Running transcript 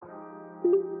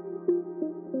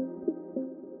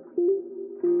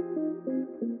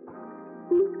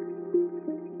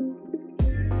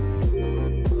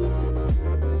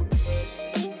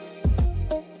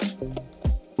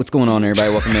What's going on,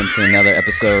 everybody? Welcome into another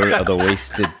episode of the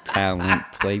Wasted Talent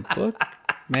Playbook.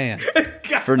 Man,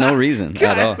 for no reason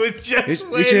at all. you should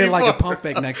hit like a pump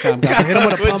fake next time. Hit him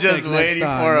with a pump fake next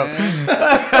time.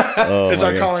 Oh, it's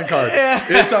our calling card. Yeah.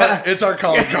 It's our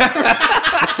calling card.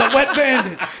 It's the wet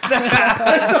bandits.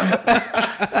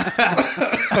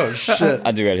 Oh shit!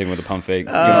 I do gotta hit him with a pump fake.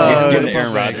 Give him the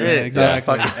Aaron Rodgers. Yeah,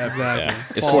 exactly. Yeah.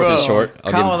 It's fourth and short.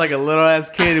 Kind of like a little ass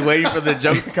kid waiting for the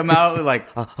joke to come out. Like,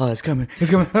 oh, it's coming. It's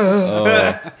coming.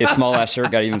 His small ass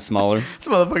shirt got even smaller. This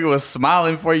motherfucker was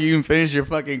smiling before you even finished your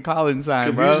fucking calling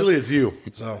sign, bro. Usually it's you.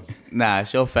 So nah,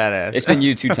 it's your fat ass. It's been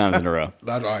you 2 times in a row.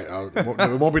 All right,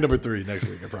 it won't be number 3 next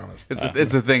week. I promise.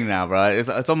 It's a thing now, bro.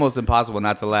 It's almost impossible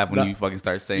not to laugh when you fucking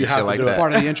start saying shit like that. It's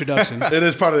part of the introduction. It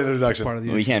is part of the introduction. Well,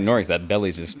 you can't ignore it 'cause that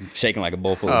belly's just shaking like a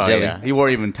bowl full of jelly. Yeah. He wore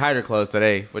even tighter clothes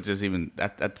today, which is even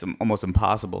that's almost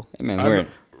impossible. Hey, man,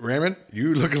 Ramon,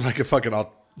 you looking like a fucking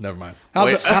never mind.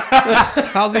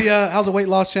 How's the weight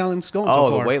loss challenge going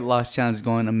so far? The weight loss challenge is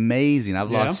going amazing.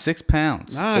 I've lost 6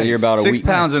 pounds. Nice. So you're about a 6 week.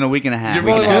 pounds in a week and a half. You've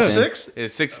only lost 6?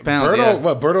 It's 6 pounds. Berto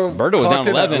was down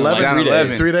 11. Down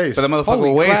 11. 3 days. But the motherfucker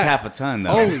Holy weighs crap. half a ton, though.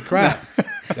 Holy crap!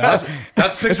 That's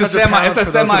 600 It's a semi. pounds It's a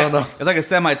for those who semi. don't know. It's like a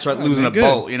semi truck losing a good.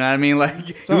 bolt. You know what I mean? Like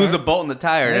you lose a bolt in the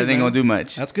tire, that ain't gonna do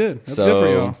much. That's good. That's good for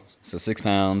you. So 6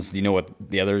 pounds. Do you know what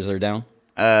the others are down?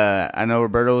 I know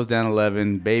Roberto was down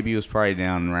 11. Baby was probably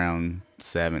down around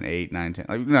 7, 8, 9, 10.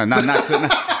 Like, no, not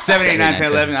 7, 8, 9,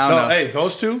 10, 11. I don't know. Hey,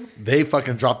 those two, they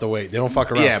fucking drop the weight. They don't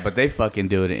fuck around. Yeah, but they fucking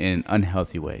do it in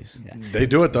unhealthy ways. Yeah. They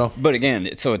do it though. But again,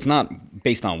 so it's not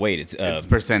based on weight. It's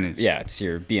percentage. Yeah, it's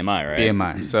your BMI, right?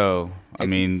 BMI. So I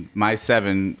mean, my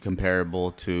 7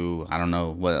 comparable to I don't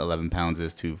know what 11 pounds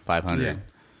is to 500. Yeah.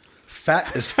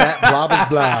 Fat is fat, blob is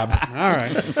blob. All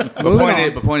right.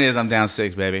 The point is, I'm down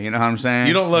 6, baby. You know what I'm saying?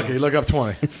 You don't look it. You look up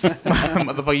 20.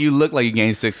 Motherfucker, you look like you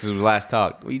gained 6 since we last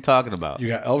talked. What are you talking about? You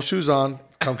got elf shoes on.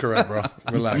 Come correct, bro.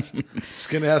 Relax.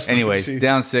 Skinny ass. Anyways,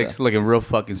 down 6, looking real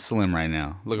fucking slim right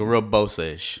now. Looking real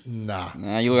Bosa-ish. Nah.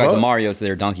 You look like the Mario to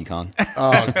their Donkey Kong.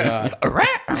 Oh, God. A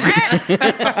rat.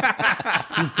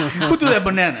 Who threw that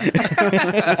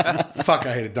banana? Fuck,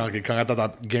 I hated Donkey Kong. I thought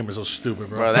that game was so stupid,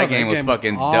 bro. Bro, that game was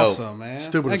fucking awesome, dope. man.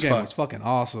 Stupid that as game fuck. was fucking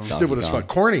awesome. Stupid as fuck.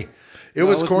 Corny. It No,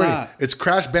 was it's corny. not. It's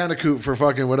Crash Bandicoot for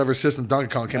fucking whatever system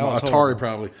Donkey Kong came That out. was Atari horrible.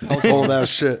 probably. Old ass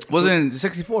shit. Wasn't in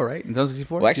 64, right? In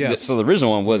 64? Well, actually, Yes. so the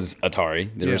original one was Atari,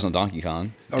 the original Donkey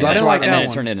Kong. Oh, and that's then, right. and then that it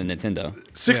one. turned into Nintendo.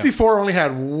 64 only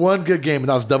had one good game, and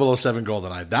that was 007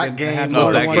 GoldenEye. That They had game more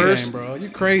was than the one first, game, bro. You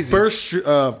crazy?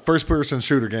 first-person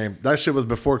shooter game. That shit was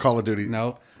before Call of Duty.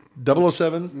 No,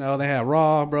 007? no, they had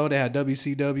Raw, bro. They had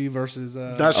WCW versus.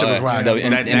 That shit was whack. W-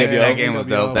 That NWO. game was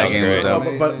dope. That That was game was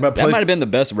great. dope. But That might have been the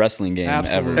best wrestling game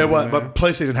Absolutely. ever. It was, but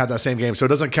PlayStation had that same game, so it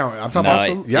doesn't count. I'm talking about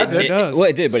some. Yeah, it does. Well,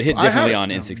 it did, but it hit I differently had- on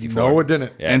N64. No, it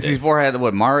didn't. Yeah, it did. N64 had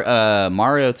what?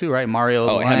 Mario too, right? Mario.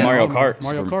 Oh, it had Mario Kart.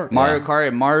 Mario Kart. Mario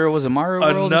Kart. Mario was a Mario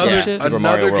World. or some Another shit? Super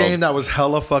Mario another World. game that was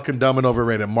hella fucking dumb and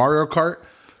overrated. Mario Kart.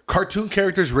 Cartoon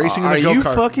characters racing in Are a you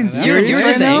go-kart. fucking You're, serious? you're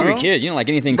just right an now? angry kid. You don't like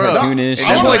anything Bro, cartoonish. that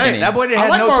You don't boy- like that anything. boy didn't I have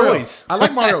like no Mario. choice. I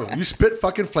like Mario. You spit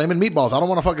fucking flaming meatballs. I don't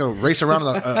want to fucking race around in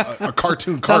a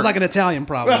cartoon car. Sounds like an Italian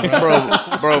problem,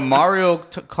 bro. Bro, Mario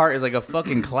Kart is like a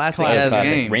fucking classic ass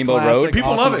Classic. game. Rainbow Classic. Road.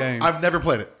 People Awesome love it. game. I've never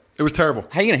played it. It was terrible.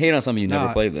 How you gonna hate on something you never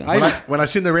Nah, played then? When I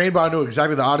seen the rainbow, I knew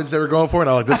exactly the audience they were going for, and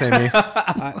I was like, "This ain't me."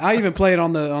 I even played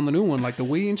on the new one, like the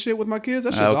Wii and shit with my kids.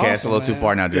 That shit's awesome. Okay, it's a little too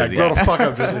far now, Yeah, Dizzy. grow the fuck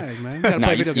up, Jesse. Hey, man. You gotta Nah,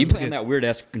 play you video play games on with that kids. weird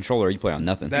ass controller. You play on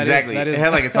nothing. That is- Exactly. that is- It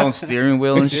had like its own steering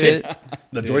wheel and shit.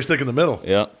 The joystick in the middle.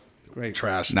 Yeah. Great.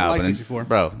 Trash. Nah, I like but 64.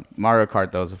 Bro, Mario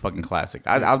Kart though is a fucking classic.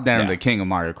 I'm damn Yeah. the king of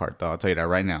Mario Kart though. I'll tell you that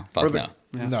right now. Fuck no.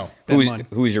 Yeah. No. Bet money.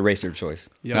 Who was your racer of choice?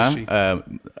 Yoshi. The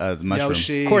mushroom.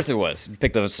 Yoshi. Of course it was. You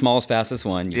picked the smallest, fastest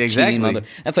one. You're Exactly. cheating on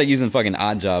that's like using fucking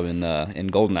Odd Job in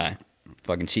GoldenEye.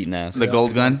 Fucking cheating ass. The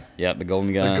gold gun. Yeah, the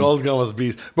golden gun. The Gold Gun was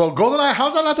beast. Bro, GoldenEye,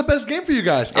 how's that not the best game for you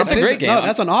guys? It's a great game. No,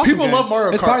 that's an awesome People game. love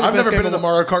Mario It's Kart. probably the I've best never game been into of-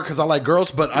 Mario Kart because I like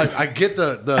girls, but I get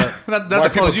the Not why the people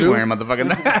clothes you do. wearing,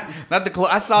 motherfucker. Not the clothes.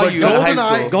 I saw But you in high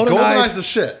GoldenEye, school. GoldenEye's the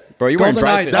shit. Bro, you wearing GoldenEye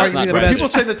dry is fit. That's arguably not the When right. best.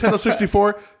 people say Nintendo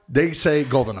 64, they say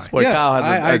GoldenEye. Boy, Yes, Kyle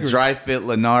I has a agree. dry fit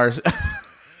Lenars.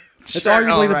 It's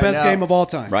arguably the best game of all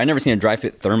time. Bro, I never seen a dry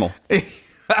fit thermal.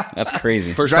 That's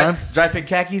crazy. First time? Dry fit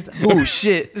khakis. Oh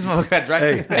shit! This motherfucker got dry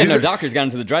Hey, fit. And their Dockers got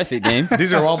into the dry fit game.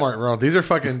 These are Walmart, bro. These are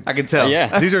fucking. I can tell.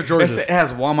 Yeah. These are George's. It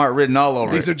has Walmart written all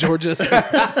over These it. are Georgia's.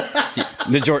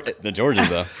 The Georges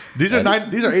though. These are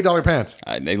 $8 pants.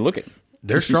 They look it.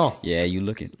 They're strong. Yeah, you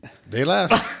look it. They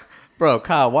last. Bro,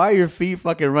 Kyle, why are your feet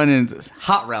fucking running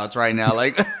hot routes right now?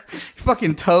 Like,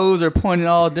 fucking toes are pointing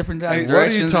all different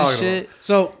directions and shit.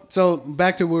 So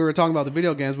back to what we were talking about the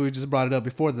video games. We just brought it up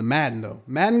before. The Madden though.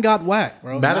 Madden got whacked,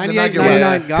 bro. Madden 98,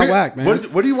 99 got whacked, man.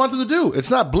 What do you want them to do? It's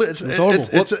not blitz. It's horrible.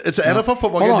 It's an NFL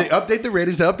football game. They update the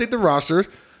ratings. They update the roster.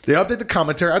 They update the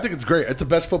commentary. I think it's great. It's the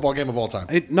best football game of all time.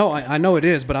 I know it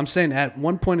is, but I'm saying at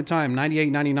one point in time,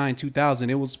 98, 99, 2000,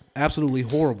 it was absolutely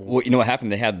horrible. Well, you know what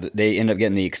happened? They ended up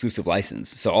getting the exclusive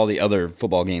license, so all the other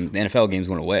football games, the NFL games,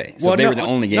 went away. So they were the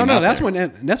only game. No, out that's there. when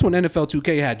NFL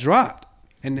 2K had dropped.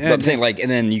 And But I'm saying and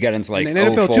then you got into and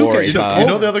NFL 04, 2K 85. You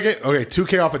know the other game? Okay,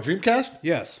 2K off of Dreamcast?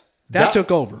 Yes. That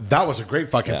took over. That was a great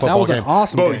fucking football That was game. an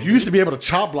awesome Bro, game. you used to be able to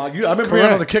chop block. I remember being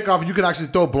on the kickoff and you could actually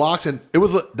throw blocks, and that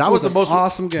was the an most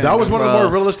awesome game. That was one of the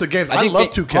more realistic games. I think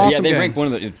love they- 2K. Yeah, Awesome they game. ranked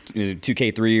one of the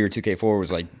 2K3 or 2K4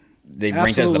 was like they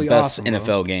ranked as the Absolutely best awesome, bro.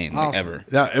 NFL game Awesome. ever.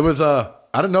 Yeah, it was.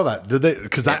 I didn't know that. Did they?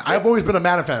 Because I've always been a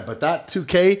Madden fan, but that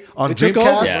 2K on It took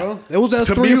Dreamcast, over, Yeah. bro. It was a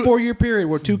To 3 or me, 4 year period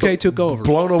where 2K took over.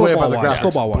 blown away by the Football-wise, graphics.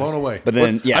 football-wise. Blown away. But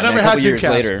then, yeah, I never then a had couple years Dreamcast.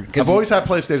 later, 'cause- I've always had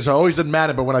PlayStation, so I always did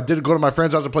Madden. But when I did go to my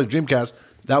friend's house and play Dreamcast,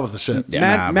 that was the shit.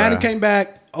 Yeah. Madden came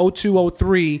back 02,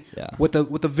 03 Yeah. with the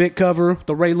Vic cover,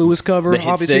 the Ray Lewis cover, The hit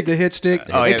obviously stick. the hit stick.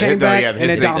 Oh, it yeah, came the back hit and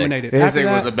it stick. dominated. His After thing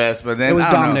was that, the best, but then it was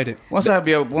I don't know. dominated.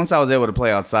 Once I was able to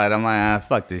play outside, I'm like,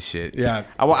 fuck this shit. Yeah.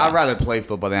 I'd rather play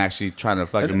football than actually trying to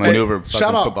fucking maneuver Hey, fucking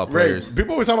shout out, football Ray. players.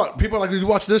 People always talk about people are like, did you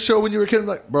watch this show when you were a kid? I'm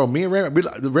like, bro, me and Raymond,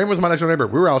 Raymond was my next door neighbor.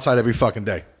 We were outside every fucking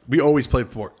day. We always played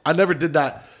sport. I never did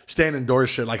that staying indoors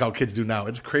shit like how kids do now.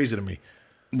 It's crazy to me.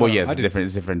 Well, yeah, it's a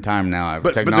different time now.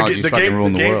 But Technology's fucking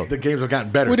ruling the world. The games have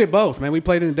gotten better. We did both, man. We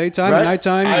played in the daytime, Right? and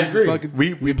nighttime. I agree. Fucking,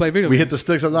 We played video We games. hit the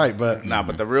sticks at night, but Nah,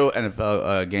 but the real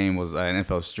NFL game was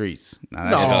NFL Streets.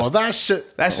 Nah, that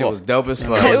shit. that shit was dope as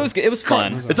fuck. Yeah, it was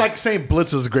fun. It's like saying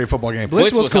Blitz is a great football game.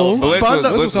 Blitz was cool. hella Fun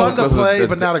Blitz to was play, the-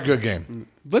 but not a good game.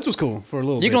 Blitz was cool for a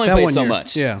little bit. You can only That play one so year.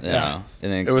 much. Yeah.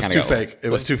 And then It was kinda too got fake. It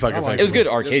was too fucking fake. It was a good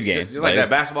arcade game. Just like that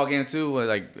basketball game too,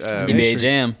 like NBA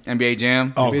Jam. NBA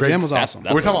Jam. Oh, NBA great. Jam was awesome.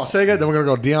 That's We're talking about Sega, then we're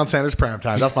gonna go Deion Sanders Prime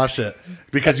Time. That's my shit.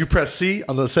 Because you press C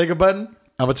on the Sega button,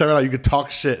 I'm gonna tell you right now, you could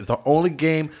talk shit. It's the only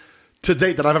game to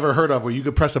date that I've ever heard of where you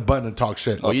could press a button and talk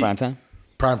shit. Oh, prime time.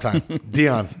 Prime Time.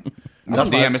 Deion. That's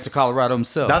DM Mr. Colorado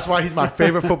himself. That's why he's my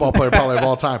favorite football player probably of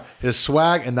all time. His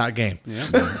swag and that game.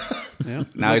 Yeah.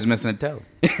 now he's missing a toe.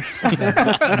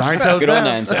 9 toes Good down.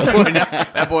 old 9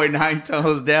 That boy 9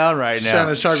 toes down right now.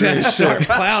 Shannon Sharp Shannon getting Sharp shit.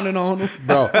 clowning on him.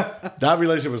 Bro, that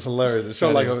relationship was hilarious. It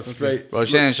showed like a straight. Well,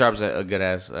 Shannon Sharp's a good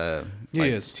ass is.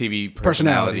 TV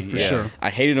Personality, for Yeah. sure. I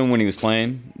hated him when he was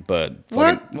playing, but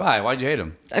What? Why? Why'd you hate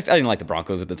him? I didn't like the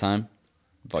Broncos at the time.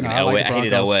 Fucking Nah, I like Elway. the I hated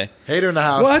Broncos. Elway. Hater in the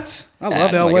house. What? I Yeah,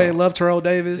 loved I like Elway. him. Loved Terrell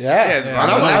Davis. Yeah. Yeah, I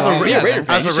know, I as was a a Raider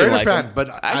fan. as You a should Raider like fan, him. but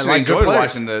I I actually like good enjoyed players.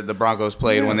 watching the Broncos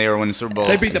played when they were winning Super Bowls.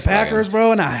 They beat the Just like Packers,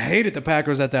 bro, and I hated the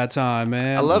Packers at that time,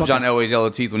 man. I love John Elway's yellow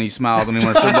teeth when he smiled when he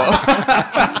won a Super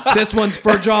Bowl. This one's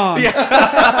for John. Bro,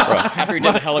 after he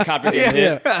did the helicopter getting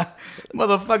hit.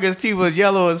 Motherfucker's teeth was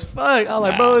yellow as fuck. I was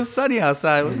like, bro, it's sunny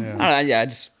outside. I don't know. Yeah, I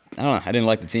don't know. I didn't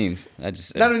like the teams.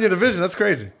 Not in your division. That's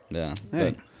crazy. Yeah.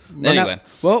 Hey. But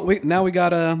anyway. Now we got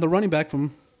the running back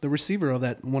from the receiver of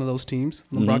that one of those teams,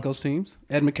 the Broncos teams,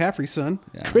 Ed McCaffrey's son,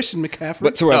 Christian McCaffrey.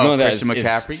 But so where I was going with that Christian is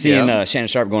McCaffrey, seeing yeah. Shannon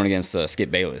Sharp going against Skip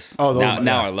Bayless. Oh, those-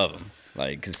 now yeah. I love him.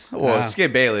 Like, cause Well,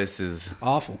 Skip Bayless is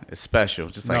Awful. special.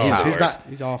 Just like No, he's the he's worst. not.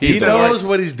 He's awful. He He's the knows worst.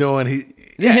 what he's doing. him,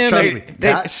 Trust they- me.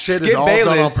 That shit is Skip all done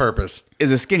on Bayless purpose.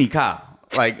 Is a skinny cop.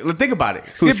 Like, think about it.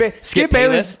 Who's- Skip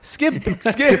Bayless? Skip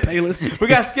Skip Bayless. We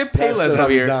got Skip Bayless shit over had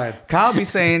me here. dying. Kyle be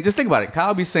saying, just think about it.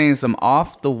 Kyle be saying some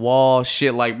off the wall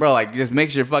shit, like, bro, like, just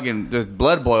makes your fucking just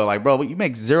blood boil. Like, bro, you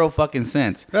make zero fucking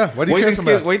sense. Yeah, what do you care think from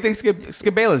that? What do you think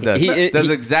Skip Bayless does? He- does he-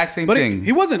 the exact same But thing.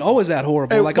 he wasn't always that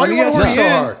horrible. Hey, like why on you wanna work so ESPN,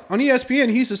 hard? on ESPN,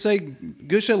 he used to say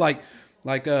good shit like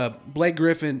Blake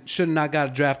Griffin should not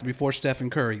got drafted before Stephen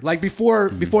Curry. Like before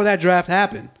that draft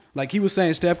happened. Like he was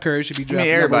saying Steph Curry should be I drafted.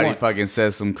 mean, everybody number one. fucking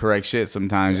says some correct shit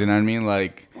sometimes. You know what I mean?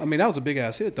 Like, I mean, that was a big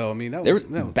ass hit though. I mean, that there was,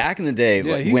 was that was back in the day.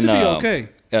 Yeah, like, he when used to be okay.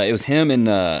 It was him and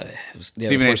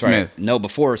Stephen A. Smith. No,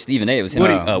 before Stephen A. It was him.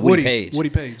 Woody. Woody Woody. Page. Woody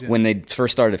Page, yeah. When they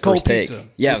first started Cold First Take. Pizza.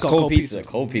 Yeah, It it was was called Cold Pizza.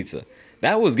 Cold Pizza.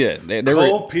 That was good. They were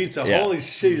Cold pizza. yeah. Holy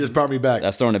shit! You just brought me back.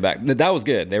 That's throwing it back. That was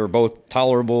good. They were both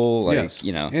tolerable, like Yes.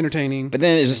 Entertaining. But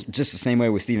then it's just the same way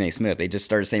with Stephen A. Smith. They just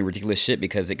started saying ridiculous shit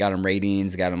because it got them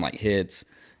ratings, got them like hits.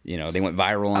 They went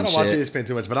viral I and don't watch shit. ESPN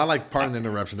too much, but I like Pardon the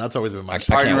Interruption. That's always been my shit.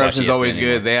 Party can't watch interruption's always ESPN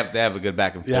good. They have a good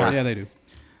back and forth. Yeah. yeah, they do.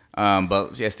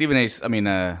 But yeah, Stephen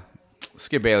A.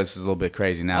 Skip Bayless is a little bit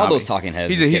crazy now. All those talking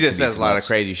heads He just just, get to be says too a lot much. of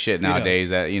crazy shit nowadays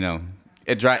that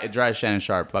it drives Shannon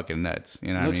Sharp fucking nuts.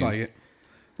 You know what Looks I like mean? it.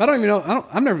 I don't even know.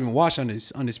 I've never even watched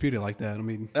Undisputed like that. I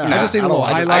mean, Yeah, I just seen I little don't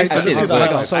watch it. highlights. I just see the like on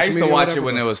highlights. social I used to media or watch it whatever,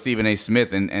 when but it was Stephen A.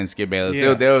 Smith and Skip Bayless.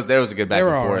 Yeah. There was a good back they were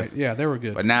and all forth. right. Yeah, they were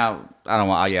good. But now I don't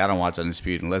watch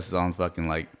Undisputed unless it's on fucking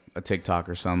like a TikTok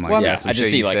or something like Well, that. yeah, Some I just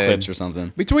shit see you like said. clips or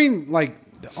something. Between like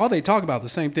all they talk about the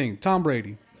same thing: Tom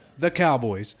Brady, the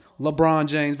Cowboys, LeBron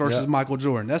James versus Michael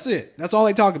Jordan. That's it. That's all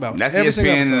they talk about. That's every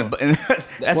single ESPN. episode. And that's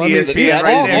Well, I mean, ESPN yeah,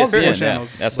 right all there. sports Yeah,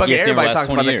 channels. that's Fucking ESPN everybody last talks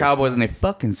 20 about the years. Cowboys and they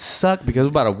fucking suck because we're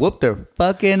about to whoop their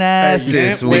fucking ass Hey,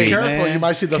 this can't Be wait, week. careful. man. You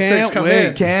might see the Can't fix come wait.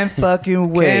 in. Can't fucking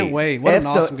wait. Can't wait. What an F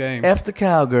awesome the, game. F the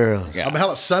Cowgirls. Yeah. I'm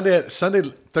hell Sunday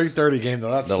 3:30 game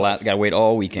though. That's The last got to wait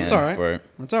all weekend. That's all right. For it.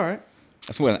 That's all right.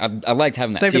 That's what I liked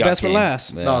having that. Save the Seahawks best for game.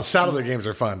 last. Yeah. No, Saturday games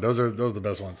are fun. Those are the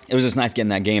best ones. It was just nice getting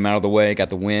that game out of the way. Got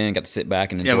the win. Got to sit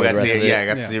back and enjoy Yeah, we the got to rest see of it. it. Yeah, I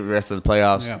got to see the rest of the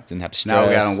playoffs. Yeah. Didn't have to stress. Now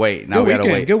we got to wait. Now Good we got to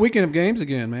weekend. wait. Good weekend of games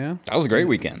again, man. That was a great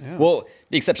weekend. Yeah. Well,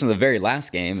 the exception of the very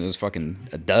last game, it was fucking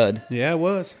a dud. Yeah, it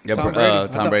was. Yeah, Tom Brady. I Tom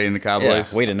thought- Brady and the Yeah,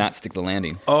 Cowboys. way to not stick the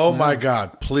landing. Oh my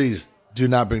God! Please do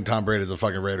not bring Tom Brady to the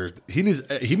fucking Raiders. He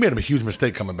made him a huge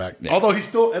mistake coming back. Yeah. Although he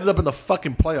still ended up in the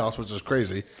fucking playoffs, which is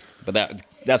crazy. But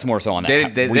that's more so on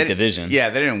that weak division. Yeah,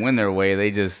 they didn't win their way.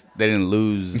 They didn't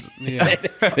lose. Yeah.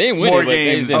 They didn't win More it, but they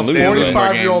games. just didn't A lose it.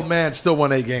 45-year-old man still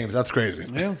won 8 games. That's crazy.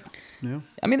 Yeah. Yeah.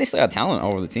 I mean, they still got talent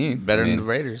all over the team. Better I mean, than the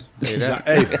Raiders. Tell you that.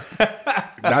 Hey,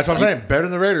 that's what I'm saying. Better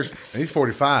than the Raiders. And he's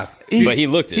 45. But he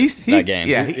looked it that game.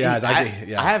 Yeah,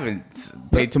 Yeah. I haven't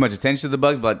paid too much attention to the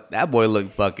Bucks, but that boy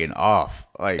looked fucking off.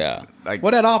 Like, Yeah. like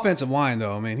Well, that offensive line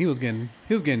though, man, he was getting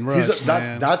rushed,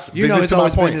 man. That's you know, business it's to my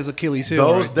always been point. his Achilles heel.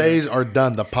 Those right there. days are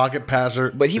done. The pocket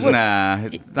passer. But he was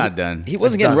it's not done. he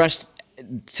wasn't It's getting done. rushed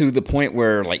to the point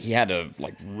where like he had to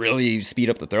like really speed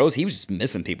up the throws. He was just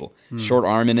missing people, short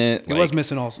arming it. He was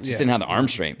missing also. Just yeah. didn't have the arm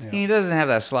strength. He doesn't have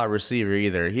that slot receiver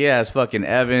either. He has fucking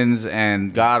Evans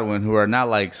and Godwin, who are not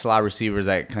like slot receivers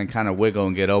that can kind of wiggle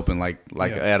and get open like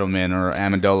Yeah. Edelman or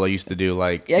Amendola used to do.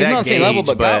 Like, Yeah, he's that not on the same level,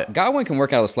 gauge, but Godwin can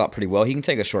work out of the slot pretty well. He can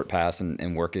take a short pass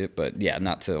and work it, but yeah,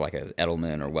 not to like a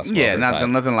Edelman or Westbrook. yeah,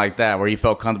 nothing like that where he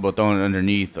felt comfortable throwing it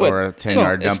underneath or a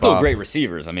 10-yard dump It's still off. great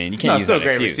receivers. I mean, you can't No, use still that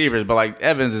great excuse. receivers, but like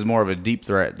Evans is more of a deep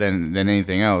threat than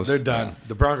anything else. They're done.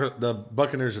 The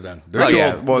Buccaneers are done. They're Oh too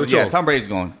yeah, old. well They're too yeah. old. Tom Brady's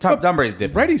going. Tom Brady's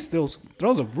dipping. Brady still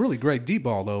throws a really great deep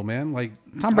ball though, man. Like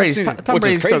Tom Brady's I've seen it. Tom Which is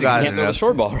Brady's crazy still 'cause got he it can't throw the enough.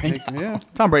 short ball right now. Yeah.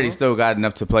 Tom Brady's still got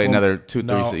enough to play another 2-3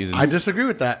 No, seasons. I disagree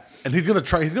with that. And he's gonna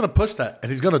try. He's gonna push that,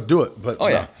 and he's gonna do it. But Oh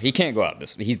no. yeah, he can't go out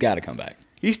this. He's got to come back.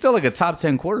 He's still like a top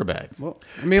 10 quarterback. Well,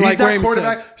 I mean, He's like that Raymond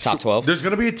quarterback. says, Top 12. There's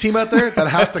gonna be a team out there that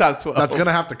has to. Top 12. That's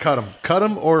gonna have to cut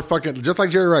him, or fucking just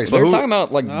like Jerry Rice. They were Who- talking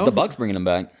about like No. the Bucks bringing him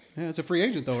back. yeah, it's a free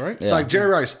agent though, right? It's Yeah. like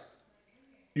Jerry Rice.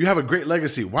 You have a great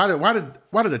legacy. Why did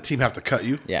the team have to cut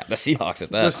you? Yeah, the Seahawks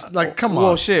at that. This, like, come on.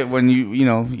 Well, shit. When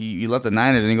you left the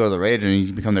Niners and you go to the Raiders and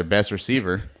you become their best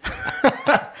receiver.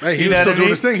 Hey, he You was know still what I doing mean?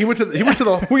 his thing. He went to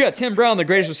the. We got Tim Brown, the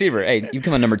greatest receiver. Hey, you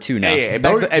come on number 2 now. Hey,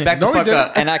 No, back he the didn't. fuck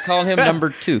up. And I call him number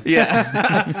 2. Yeah,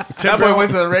 that boy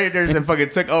went to the Raiders and fucking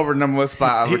took over number 1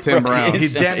 spot over Tim Brown. He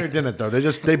damn near didn't though.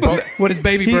 They both. With his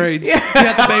baby braids. He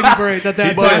had the baby braids at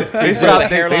that time. They The stopped.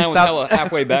 hairline was hella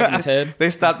halfway back in his head.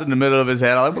 They stopped in the middle of his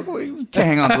head. I'm like, you can't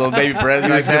hang on to those baby breads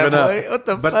like He's that, giving up. boy. What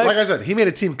the But fuck? like I said, he made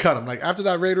a team cut him. Like after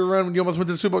that Raider run, when you almost went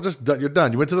to the Super Bowl, just you're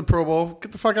done. You went to the Pro Bowl.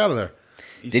 Get the fuck out of there.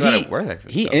 Did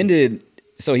he ended.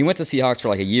 So he went to Seahawks for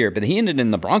like a year, but he ended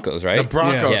in the Broncos, right? The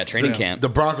Broncos, Yeah, training camp. The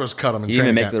Broncos cut him in He didn't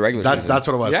training make camp. the regular season. That's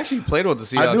what it was. He actually played with the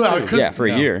Seahawks. I knew I too. could. Yeah, for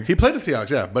a year. He played the Seahawks,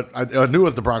 yeah, but I knew it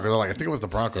was the Broncos. I think it was the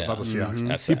Broncos, Yeah. not the Seahawks.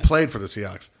 That's He sad. played for the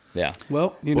Seahawks. Yeah.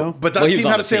 Well, you know. But that Well, he was team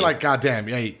on had to the say team. like, God damn,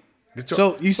 hey.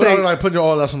 So you say- like putting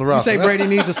all that's on the You roster. say Brady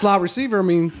needs a slot receiver. I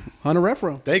mean, Hunter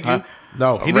Renfro. Thank you.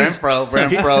 No, he needs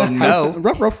Renfro, no.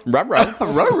 Ruff,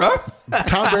 ruff.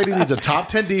 Tom Brady needs a top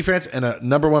 10 defense and a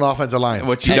number 1 offensive line.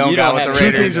 What you And don't you got don't with have the Two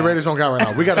Raiders. things the Raiders don't got right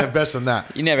now. We got to invest in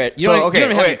that. You never. You So don't, okay,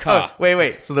 you don't have a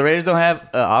wait. So the Raiders don't have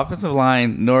an offensive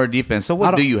line nor a defense. So I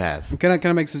what don't- do you have? Can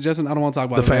I make a suggestion? I don't want to talk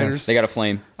about The the, fans. Raiders. They got a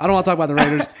flame. I don't want to talk about the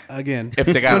Raiders again. If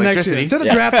they got Till next electricity. year. To the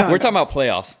Yeah. draft time. We're talking about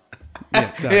playoffs. Yeah,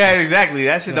 exactly. Yeah, exactly.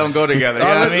 That shit don't go together. You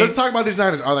know what I mean? Let's talk about these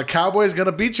Niners. Are the Cowboys going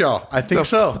to beat y'all? I think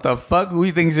so. The fuck? Who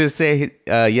you think just say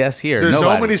yes here? There's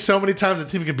Nobody. so many times a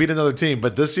team can beat another team,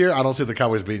 but this year I don't see the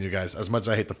Cowboys beating you guys as much as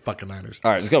I hate the fucking Niners.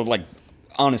 All right, let's go like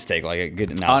honest take, like a good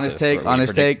analysis.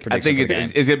 Honest take. I think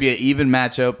it's going to be an even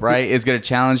matchup, right? It's going to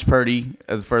challenge Purdy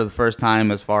for the first time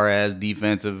as far as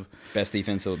defensive. best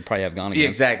defense will probably have gone Yeah, against.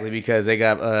 exactly, because they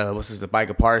got the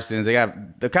Micah Parsons.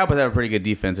 The Cowboys have a pretty good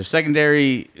defense. Their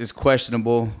secondary is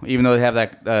questionable, even though they have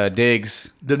that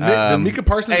Diggs. Did Micah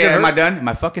Parsons Hey, get am I hurt? done? Am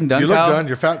I fucking done? You look Kyle? done.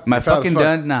 You're fat. Am I You're fat as fucking fuck.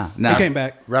 done? Nah. He came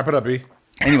back. Wrap it up, E.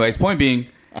 Anyways, point being,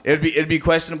 It'd be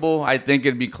questionable. I think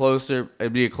it'd be closer.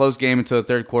 It'd be a close game until the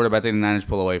third quarter, but I think the Niners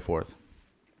pull away fourth.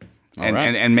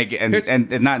 And make it and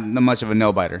not much of a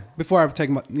no biter. Before I take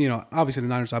my, obviously the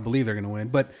Niners, I believe they're going to win.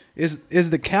 But is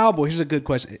the Cowboys? Here's a good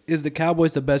question: is the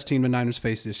Cowboys the best team the Niners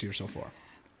faced this year so far,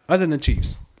 other than the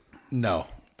Chiefs? No.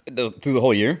 Through the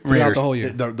whole year? Throughout the whole year.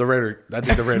 The Raiders. I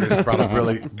think the Raiders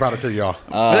brought it to y'all.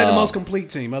 Are they the most complete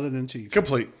team other than Chiefs?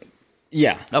 Complete.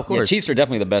 Yeah, Of course. Yeah, Chiefs are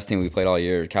definitely the best team we played all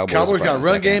year. Cowboys Got a probably run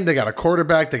second. game. They got a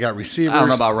quarterback. They got receivers. I don't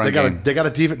know about run game. They got a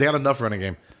defense. They got enough running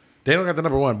game. They don't got the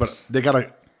number one, but they got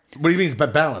a. What do you mean by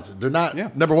balance? They're not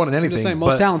number one in anything. just saying,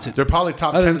 most but talented. They're probably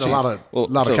top Other 10 than in a lot of Well,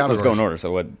 so categories. let's go in order.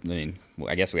 So what? I mean,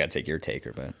 I guess we got to take your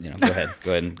taker, but go ahead.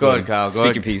 Go ahead. Go ahead, Kyle.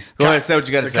 Speak your piece. Go ahead. Say what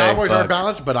you got to The say. Cowboys are Fuck.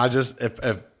 balanced, but I just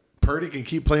if Purdy can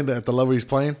keep playing at the level he's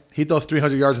playing, he throws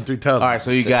 300 yards and 3 touchdowns. All right,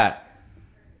 so you got.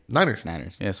 Niners.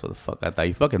 Yes, what the fuck? I thought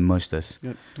you fucking mushed us.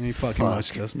 You fucking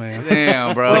mushed us, man.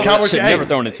 Damn, bro. The Cowboys Should never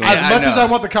thrown it to him. As I much know. as I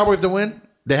want the Cowboys to win,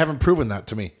 they haven't proven that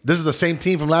to me. This is the same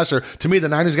team from last year. To me, the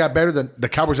Niners got better than the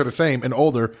Cowboys are the same and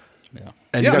older. Yeah.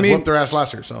 And Yeah, you I guys mean- whooped their ass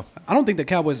last year. So I don't think the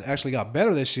Cowboys actually got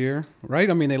better this year, right?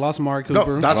 I mean, they lost Amari no,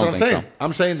 Cooper. that's I what don't I'm think saying. so.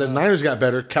 I'm saying the Niners got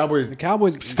better. Cowboys. the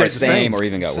Cowboys Stayed the Same same. or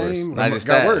even got worse. Same. Not just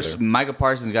got that. worse. Michael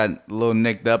Parsons got a little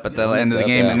nicked up at the end of the Nicked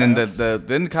game, up, and yeah. then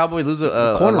didn't the Cowboys lose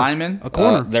a corner. lineman? A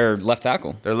corner. Their left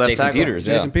tackle. Their left Jason tackle. Peters.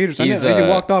 Jason yeah. Peters. I He's, know, he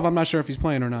walked off. I'm not sure if he's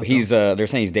playing or not. He's though. they're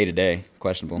saying he's day to day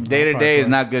questionable. Day to day is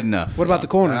play. not good enough. What about the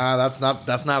corner? Nah, that's not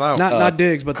out. not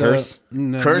Diggs, but Curse.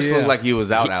 the Curse yeah. looked like he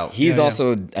was out. He's Yeah, yeah.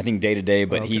 also I think day to day,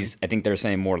 but I think they're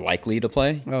saying more likely to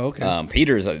play. Oh, okay.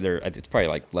 Peters, it's probably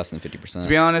like less than 50%. To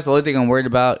be honest, the only thing I'm worried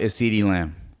about is CeeDee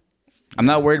Lamb. I'm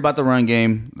not worried about the run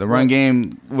game. The run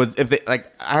game was if they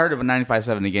like. I heard of a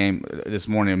 95-70 game this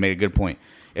morning and made a good point.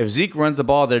 If Zeke runs the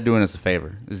ball, they're doing us a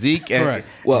favor. Zeke Correct.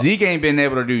 Zeke ain't been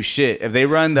able to do shit. If they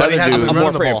run the But he other hasn't dude, I'm running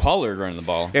more the afraid ball. of Pollard running the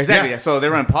ball. exactly. Yeah. So they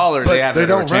run Pollard. But they have they better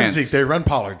don't run chance. Zeke. They run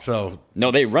Pollard. So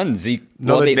No, they run Zeke.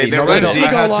 No, well, they run don't. Zeke. I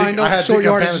had Goal line, I had short Zeke in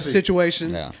yardage fantasy. situation.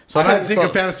 Yeah. So I had Zeke so- in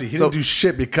fantasy. He so- didn't do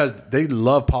shit because they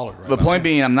love Pollard. Right The now. point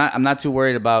being, I'm not too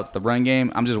worried about the run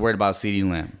game. I'm just worried about CeeDee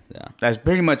Lamb. Yeah. That's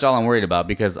pretty much all I'm worried about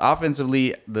because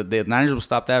offensively, the Niners will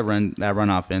stop that run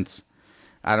offense.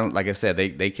 I don't like I said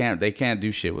they can't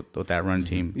do shit with that run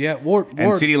team. Yeah, Ward.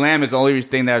 And CeeDee Lamb is the only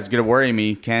thing that's gonna worry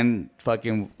me. Can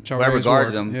fucking whoever Charvarius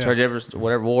guards Ward, him, yeah. Charvarius,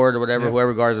 whatever Ward or whatever,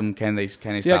 whoever guards him, can they stop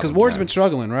Yeah, because him? Ward's been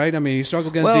struggling, right? I mean, he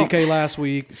struggled against Well, DK last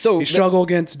week. so he the- struggled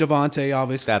against Devontae,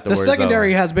 obviously. Afterwards, The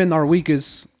secondary though. has been our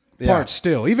weakest part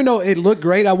still, even though it looked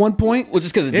great at one point. Well,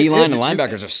 just because the D-line and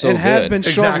linebackers are so It has good. been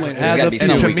struggling There's as gotta of be And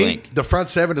some to weak me, link. the front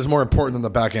seven is more important than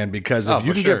the back end because if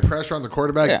you for can sure. get pressure on the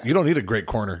quarterback, Yeah. you don't need a great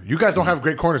corner. You guys don't have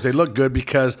great corners. They look good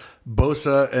because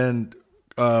Bosa and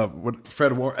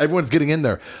Fred Warner, everyone's getting in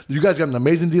there. You guys got an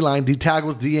amazing D line, D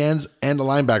tackles, D ends, and the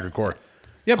linebacker core.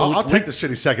 Yeah, but I'll take the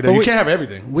shitty secondary. You can't have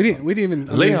everything. We didn't even.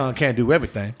 I mean, Leon can't do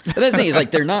everything. But that's the thing is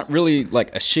like they're not really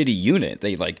like a shitty unit.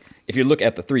 They like if you look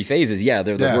at the three phases, they're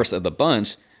the Yeah. worst of the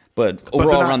bunch. But But they're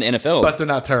overall not- around the NFL, But they're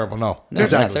not terrible. No, no,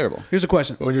 it's not terrible. Here's a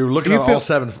question: When you're looking Do you at feel- all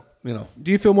seven,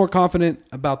 do you feel more confident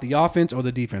about the offense or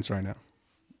the defense right now?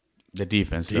 the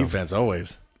defense. though. defense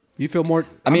always. You feel more.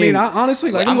 I I mean, mean,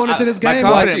 honestly, like I'm going into this my game,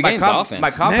 confidence- like, my game's offense. my Man,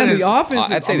 man, confidence, the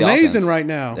offense I'd is say the amazing offense. right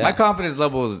now. Yeah. my confidence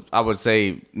level is, I would say,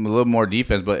 a little more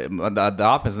defense, but the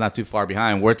offense is not too far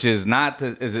behind, which is not.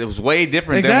 It was way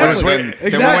different Exactly. than when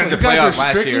Exactly. we went to You guys playoffs are last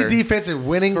strictly year. defense and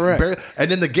winning. Correct. And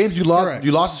then the games you lost, Correct.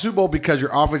 you lost the Super Bowl because your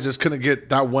offense just couldn't get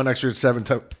that one extra 7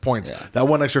 points, that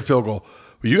one extra field goal.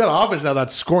 But you got an offense now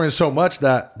that's scoring so much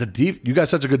that you got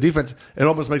such a good defense, it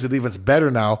almost makes the defense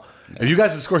better now. And you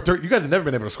guys have scored 30. You guys have never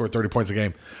been able to score 30 points a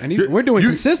game. And we're doing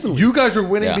consistently. You guys are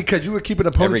winning Yeah. because you were keeping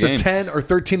opponents Every to game. 10 or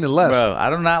 13 and less. Bro, I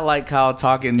do not like Kyle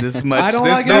talking this much. I don't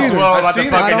this, like it this either. well I've about the seen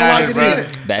it. fucking I don't like Niners, it bro.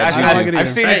 either. Bad I've, shit. I don't like it I've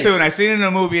either. seen it too, and I've seen it in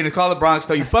a movie, and it's called The Bronx.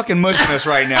 So you fucking mushing us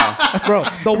right now. Bro,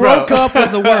 the World Cup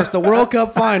was the worst. The World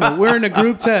Cup final. We're in a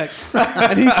group text,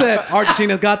 and he said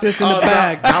Argentina got this in the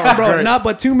bag. that was Bro, great. not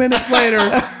but 2 minutes later,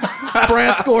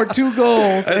 France scored 2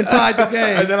 goals and tied the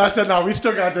game. And then I said, no, we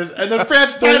still got this. And then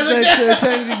France tied it again. They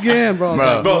changed it again, bro.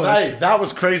 Bro, that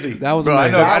was crazy. That was Bro, I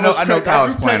amazing. know That was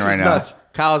Kyle's crazy. playing That right was now. nuts.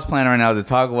 Kyle's playing right now to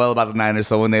talk well about the Niners,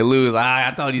 so when they lose,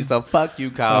 I told you so. Fuck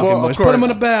you, Kyle. Well, much. of course, Put 'em in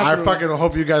the bathroom. I fucking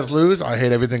hope you guys lose. I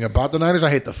hate everything about the Niners. I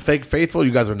hate the fake faithful.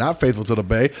 You guys are not faithful to the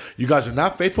Bay. You guys are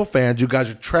not faithful fans. You guys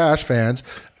are trash fans.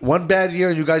 one bad year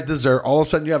and you guys deserve. All of a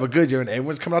sudden you have a good year and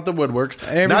everyone's coming out the woodworks.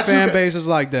 Every fan base is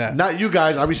like that. Not you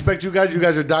guys. I respect you guys. You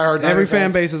guys are diehard. Every fan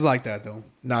fans. base is like that, though.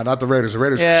 No, not the Raiders. The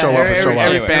Raiders Yeah, show up and show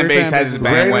every out. fan base has his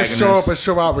Raiders bandwagon. show up and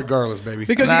show out regardless, baby.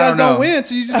 Because I you guys don't know. don't win,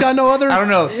 so you just got no other. I don't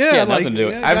know. Yeah, nothing to do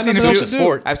with it. I've seen a nothing few else to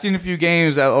do. I've seen a few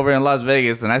games over in Las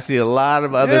Vegas, and I see a lot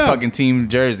of other Yeah. fucking team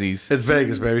jerseys. It's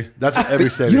Vegas, baby. That's every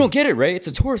stadium. You don't get it, Ray. It's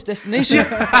a tourist destination.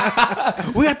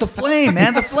 We got the flame,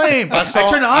 man, the flame. I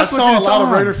turned the I on switch saw and a it's lot of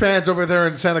on. Raider fans over there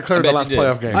in Santa Clara the bet last you did.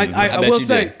 playoff game. I bet will you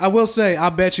say, did. I will say, I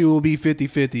bet you it will be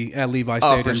 50-50 at Levi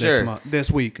Stadium for sure.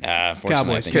 this week. Unfortunately, I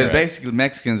Cowboys. think Because right. basically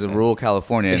Mexicans rule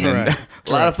California, and then Right.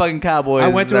 a lot of fucking Cowboys I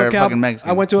went to are a fucking Mexican.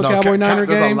 I went to a No, Cowboy Niner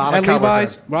there's a game lot at of Cowboy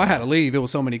Levi's. fans. Well, I had to leave. It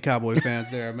was so many Cowboy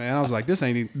fans there, man. I was like, this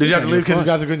ain't even. Did you have to leave because you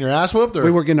guys were getting your ass whooped? Or?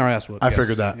 We were getting our ass whooped. I yes.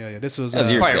 figured that. Yeah. This was. That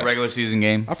was years Probably ago. a regular season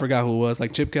game. I forgot who it was,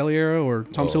 like Chip Kelly era or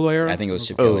Tom Sula era. I think it was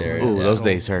Chip Oh, Kelly. area. Yeah. those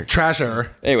days hurt. Trash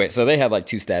error. Anyway, so they had like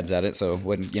 2 stabs at it. So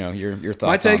what your thoughts?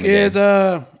 My take on the game? is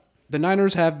the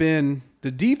Niners have been. The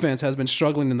defense has been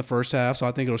struggling in the first half, so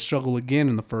I think it'll struggle again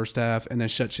in the first half and then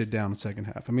shut shit down in the second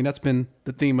half. I mean, that's been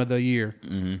the theme of the year.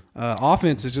 Mm-hmm.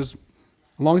 Offense is just, as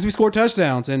long as we score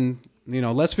touchdowns and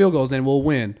less field goals, then we'll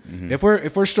win. Mm-hmm.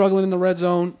 If we're struggling in the red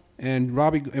zone and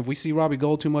if we see Robbie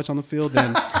Gold too much on the field,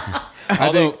 then I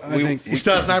think He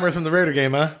still has nightmares from the Raider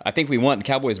game, huh? I think we want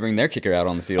Cowboys to bring their kicker out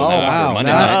on the field. Oh, now wow. after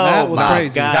Monday That- night. that was my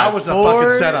crazy. God. That was a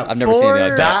fucking setup. I've never seen anything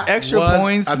like that. Extra was-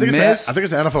 points I think missed. I think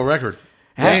it's an NFL record.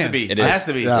 Has Man, to be. It It is. has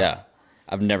to be. Yeah. Yeah.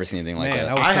 I've never seen anything like Man, that.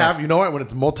 that was I tough. have. You know what? When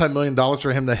it's multi-million dollars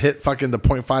for him to hit fucking the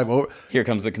 0.5 over. Here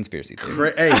comes the conspiracy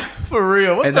theory. Hey, For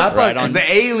real. What And the that fuck? right on-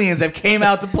 The aliens that came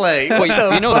out to play. Well,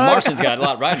 you know the Martians got a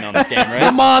lot riding on this game, right?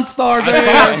 the Monstars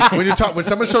are here. when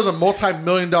someone shows a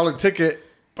multi-million-dollar ticket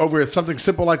over something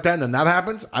simple like that, and then that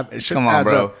happens, it shouldn't Come on, adds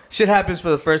bro. up. Shit happens for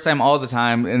the first time all the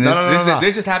time. And No, no.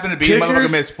 this just happened to be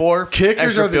motherfucker missed 4 Kickers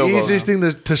extra are the field goals. easiest thing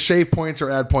to shave points or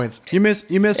add points. You miss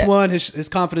one, his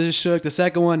confidence is shook. The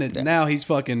second one, and now he's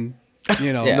fucking,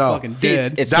 Yeah. fucking See,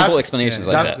 dead. it's That's- simple explanations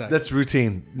like That's, that. that's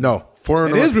routine. No. 4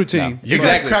 in It a row. is routine. You guys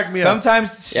Exactly. crack me up.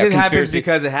 Sometimes Yeah, shit happens conspiracy.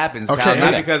 because it happens. Okay, Kyle,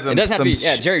 not yeah. because of It doesn't have to be. some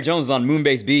Yeah, Jerry Jones is on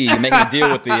Moonbase B making a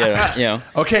deal with the,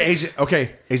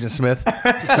 Okay, Agent Smith.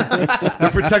 You're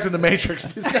protecting the Matrix.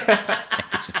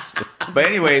 But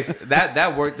anyways,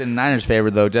 that worked in Niners'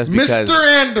 favor though, just because Mr.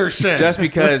 Anderson.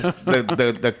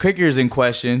 the kickers in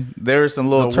question. There was some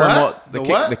little The what? turmoil. The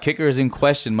what? The kickers in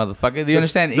question, motherfucker. Do you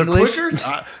understand the English? Quickers?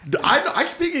 I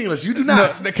speak English. You do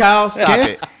not. No, Kyle, stop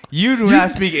it. You do not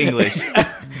speak English.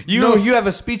 You have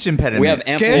a speech impediment. we have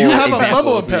ample You have a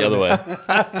mumble examples the other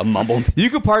way. A mumble. You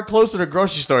could park closer to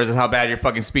grocery stores. Is how bad your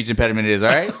fucking speech impediment is. All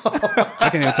right, I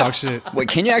can't even talk shit. Wait,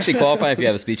 can you actually qualify if you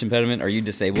have a speech impediment? Or are you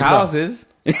disabled? Kyle's is.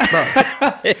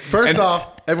 First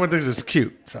off, everyone thinks it's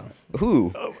cute. So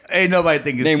Who? Ain't nobody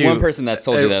think it's Name cute. one person that's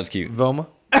told you that was cute. Velma.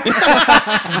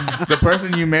 The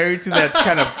person you married to. That's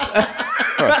kind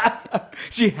of.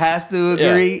 She has to Yeah.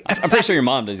 agree. I'm pretty sure your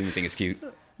mom doesn't even think it's cute.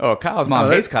 Oh, Kyle's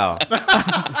mom hates Kyle.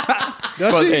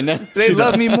 Does she? Hey, no- They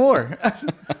love me more.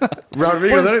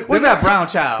 Rodrigo. Where's that brown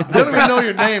child? They don't even know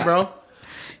your name, bro.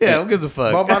 Yeah, who gives a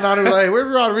fuck? My Nanu was like,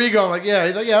 "Where's Rodrigo?" I'm like, "Yeah."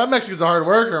 He's like, "Yeah, that Mexican's a hard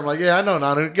worker." I'm like, "Yeah, I know,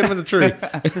 Nanu. Get him in the tree."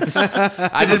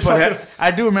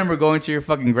 I do remember going to your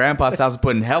fucking grandpa's house and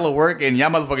putting hella work, and y'all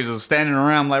motherfuckers just standing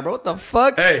around like, bro, what the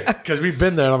fuck? Hey, because we've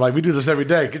been there. And I'm like, we do this every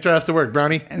day. Get your ass to work,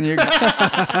 Brownie. And your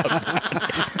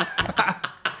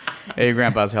hey, your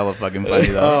grandpa's hella fucking funny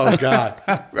though. Oh God,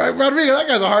 right, Rodrigo, that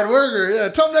guy's a hard worker. Yeah,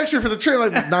 tell him next year for the tree.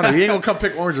 Like, Nanu, he ain't gonna come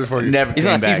pick oranges for you. Never He's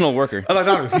came not a back. seasonal worker. I'm like,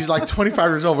 Nanu, he's like 25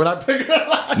 years old. We're not picking.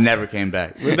 Never came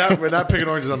back. we're not picking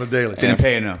oranges on the daily. Didn't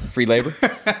pay enough. Free labor?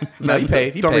 No, he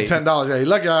paid. He Don't be paid. $10. Yeah,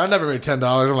 look, I never made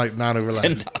 $10. I'm like, Nanu, relax.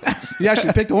 $10. You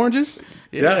actually picked oranges?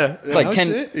 Yeah, It's like Oh, $10.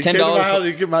 shit. He came to my house. $10.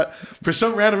 He gave for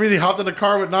some random reason, he hopped in the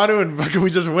car with Nanu, and fucking we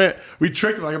just went. We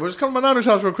tricked him. Like, just come to my Nanu's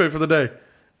house real quick for the day,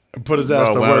 and put his ass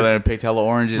Bro, to went over work. there and picked hella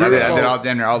oranges. I did all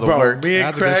damn near all the Bro, work. me and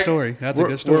That's a good Craig, story. That's a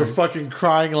we're- good story. We're fucking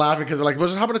crying, laughing because they're like, "Well,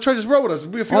 just hop in the truck, just roll with us.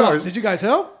 It'll be a few Hold on. hours." Did you guys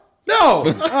help? No.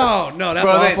 Oh, no. That's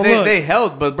Bro, awful. they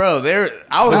helped, but bro, I was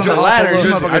on That's the an ladder. awful You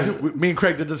look. motherfuckers- Me and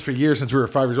Craig did this for years since we were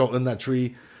 5 years old in that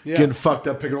tree, Yeah. getting fucked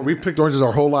up picking. We picked oranges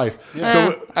our whole life.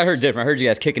 So, I heard different. I heard you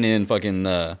guys kicking in fucking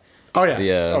oh yeah,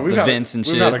 the vents and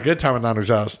we've shit. had a good time at Nanu's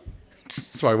house.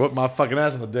 So I whipped my fucking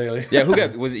ass on the daily. Yeah,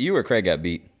 was it you or Craig got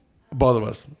beat? Both of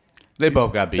us. They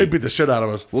both got They beat. beat the shit out of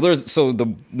us. Well,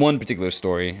 the one particular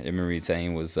story I remember you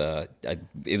saying was it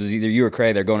was either you or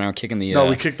Craig. They're going around kicking the. No,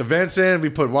 we kicked the vents in. We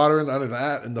put water under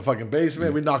that in the fucking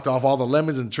basement. We knocked off all the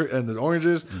lemons and the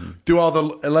oranges. Threw all the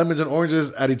lemons and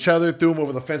oranges at each other. Threw them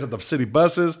over the fence at the city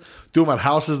buses. Threw them at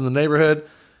houses in the neighborhood.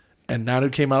 And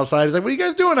Nanu came outside. He's like, "What are you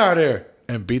guys doing out there?"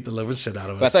 and beat the living shit out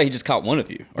of But I us. thought he just caught one of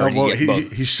you. Or did Well, he get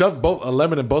both? he shoved a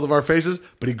lemon in both of our faces,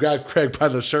 but he grabbed Craig by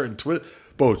the shirt and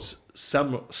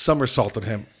somersaulted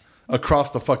him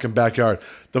across the fucking backyard.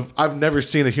 I've never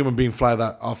seen a human being fly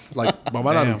that off. Like, my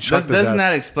man Damn. chucked his Doesn't ass.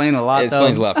 that explain a lot? It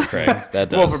explains a lot for Craig. That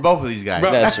does. Well, for both of these guys.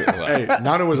 That's true. Well, Hey,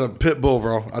 Nanu was a pit bull,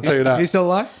 bro. I'll tell you that. He's still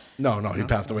alive? No, he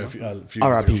passed away a few years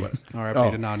R.I.P. ago. but-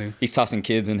 R.I.P. to Nanu. he's tossing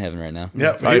kids in heaven right now.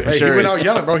 Yeah, Right, for he sure went is. out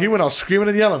yelling, bro. He went out screaming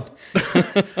and yelling.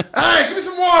 Hey, give me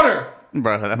some water.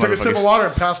 Bro, that Took a sip of water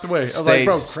and passed away. I was like,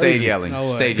 bro, Stayed crazy. yelling. No way.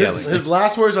 Stayed yelling. His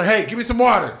last words are, hey, give me some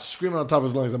water. Screaming on top of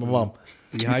his lungs at my mom.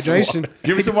 Dehydration.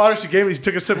 Give me some water. She gave me. He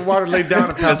took a sip of water, laid down,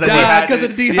 and passed away. Died because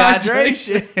of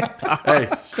dehydration. Hey,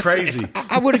 crazy.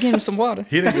 I would have given him some water.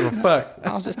 He didn't give a fuck.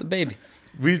 I was just a baby.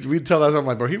 We tell that, I'm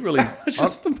like, bro, he really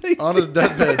just a baby. on his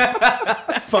deathbed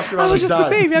fucked around and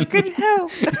died. I couldn't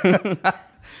help.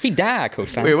 He died,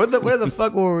 Coach Tom. Wait, where the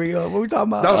fuck were we? What were we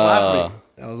talking about? That was last week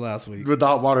That was last week. with the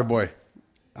hot water boy.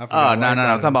 I Oh, forgot no. why I'm I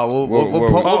talking about what We're-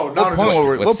 point Oh, no, what point just-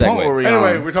 were we let's what point segue. were we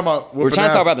Anyway, on? we're talking about. We're trying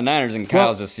to talk ass. about the Niners, and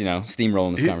Kyle's just,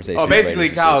 steamrolling this conversation. Oh, with basically,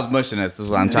 Raiders. Kyle's mushing us. Is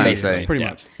what I'm trying to Basically. say. Pretty Yeah.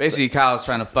 much. Basically, Kyle's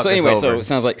trying to fuck So us anyway, over. so it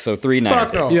sounds like 3 Niner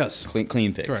Fuck no. picks. Yes.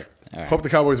 Clean picks. Correct. All right. Hope the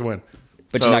Cowboys win.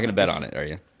 But So- you're not going to bet on it, are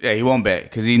you? Yeah, he won't bet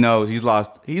because he knows he's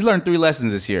lost. He learned 3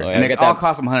 lessons this year, Oh, yeah, and I it get all that.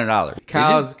 cost him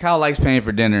 $100. Kyle likes paying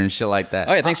for dinner and shit like that.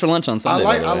 Oh, yeah, thanks for lunch on I Sunday.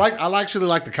 by the way. actually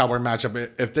like the Cowboy matchup.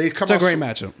 If they come, It's a out great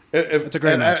matchup. It's a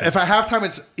great matchup. If at halftime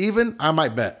it's even, I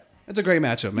might bet. It's a great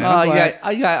matchup, man. all I'm glad.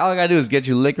 I gotta do is get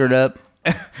you liquored up.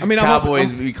 I mean,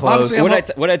 Cowboys be close. obviously,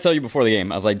 What did I tell you before the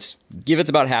game? I was like, just give it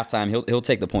to about halftime. He'll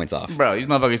take the points off. Bro, these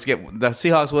motherfuckers the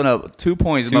Seahawks went up 2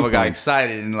 points. The 2 motherfucker got points.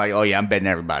 excited and like, oh yeah, I'm betting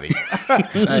everybody.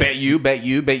 bet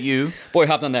you. Boy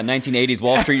hopped on that 1980s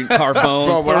Wall Street car phone.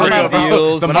 Bro, what for I'm real about-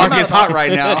 deals. The But I'm market's not- hot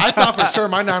right now. I thought for sure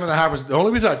my 9.5 was the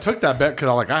only reason I took that bet because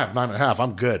I was like, I have 9.5.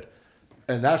 I'm good.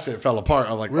 And that shit fell apart.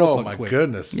 I was like, Real oh fucking my quick.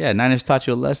 goodness. Yeah, Niners taught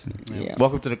you a lesson. Yeah.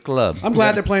 Welcome to the club. I'm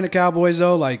glad they're playing the Cowboys,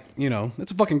 though. Like,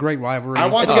 it's a fucking great rivalry. I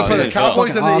want It's to good play for the the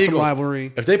Cowboys NFL. and the Awesome Eagles.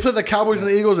 rivalry. If they played the Cowboys and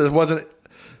the Eagles, it wasn't.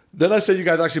 Then I said you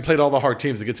guys actually played all the hard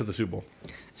teams to get to the Super Bowl.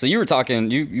 So you were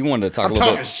talking. You wanted to talk I'm a little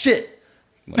talking bit. shit.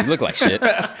 Well, you look like shit.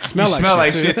 Smell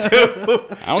like shit, too. too.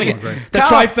 I don't get. The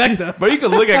trifecta. But you can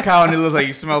look at Kyle and it looks like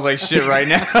he smells like shit right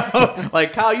now.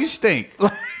 Like, Kyle, you stink.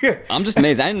 I'm just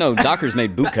amazed. I didn't know Dockers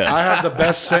made boot cut. I have the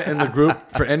best scent in the group.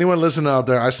 For anyone listening out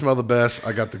there, I smell the best.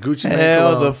 I got the Gucci Mane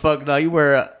Hell cologne. the fuck no. You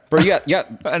wear Bro, you got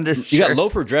undershirt. you got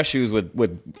loafer dress shoes with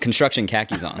construction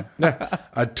khakis on. Yeah,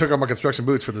 I took out my construction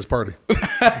boots for this party. It's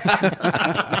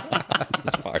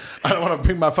fire. I don't want to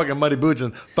bring my fucking muddy boots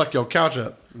and fuck your couch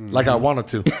up like I wanted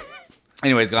to.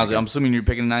 Anyways, Gonzo, I'm assuming you're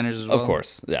picking the Niners as well. Of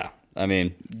course, yeah. I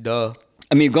mean, Duh.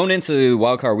 going into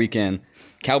wildcard weekend,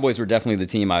 Cowboys were definitely the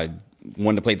team I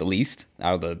wanted to play the least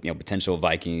out of the potential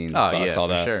Vikings, Oh, Bucks, yeah, all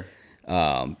for that. sure.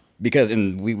 Because,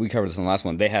 and we covered this in the last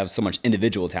one, they have so much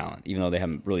individual talent, even though they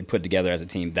haven't really put together as a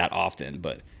team that often.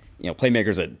 But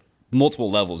playmakers at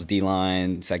multiple levels: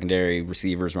 D-line, secondary,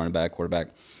 receivers, running back, quarterback.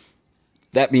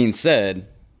 That being said,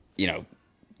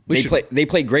 they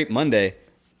played great Monday.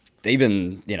 They've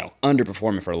been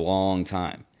underperforming for a long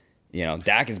time.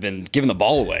 Dak has been giving the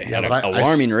ball away at an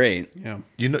alarming rate. Yeah.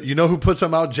 You know who put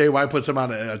some out? Jay White put some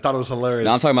out. And I thought it was hilarious.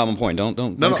 No, I'm talking about my point.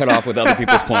 Don't cut off with other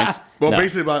people's points. Well, No.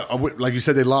 basically, like you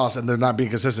said, they lost and they're not being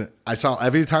consistent. I saw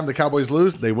every time the Cowboys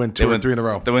lose, they win two or three in a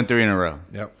row. They win 3 in a row.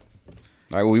 Yep.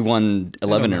 All right, well, we won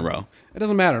 11 in a row. It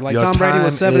doesn't matter. Like Your Tom Brady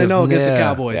was time 7-0 is against the now.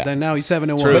 Cowboys. Yeah. Then now he's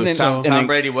 7-1. True. But then- So, and Tom then-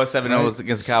 Brady was 7-0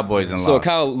 against the Cowboys and So lost.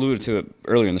 Kyle alluded to it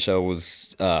earlier in the show.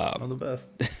 Was I'm the best.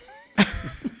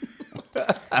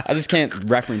 I just can't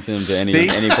reference him to See?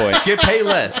 any point. Skip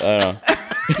Payless.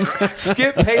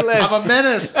 Skip Payless. I'm a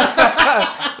menace.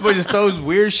 But just throws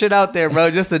weird shit out there,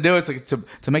 bro, just to do it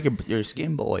to make your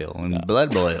skin boil and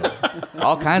blood boil.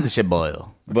 All kinds of shit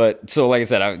boil. But so, like I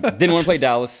said, I didn't want to play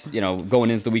Dallas, going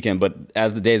into the weekend. But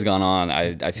as the days gone on,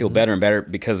 I feel better and better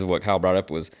because of what Kyle brought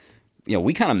up was,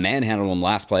 we kind of manhandled them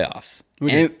last playoffs.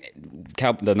 And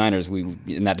the Niners, we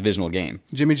in that divisional game,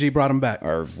 Jimmy G brought him back.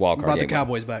 or wild card Brought the game.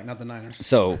 Cowboys back, not the Niners.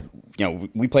 So,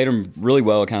 we played them really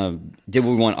well, kind of did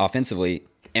what we want offensively,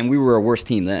 and we were a worse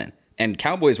team then. And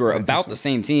Cowboys were about the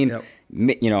same team, Yep.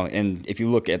 and if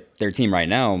you look at their team right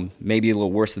now, maybe a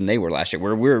little worse than they were last year,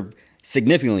 where we're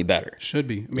significantly better. Should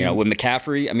be. I mean, With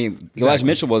McCaffrey, Elijah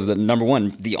Mitchell was the number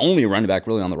one, the only running back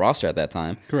really on the roster at that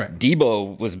time. Correct.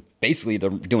 Debo was basically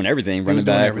doing everything, running was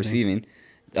doing back, everything. receiving.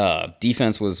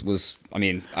 Defense was I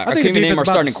think couldn't the even name defense our about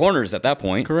starting to- corners at that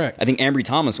point. Correct. I think Ambry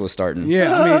Thomas was starting.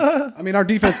 yeah, I mean, our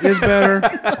defense is better.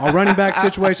 Our running back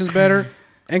situation's better.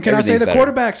 And can I say everything's the better.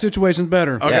 quarterback situation's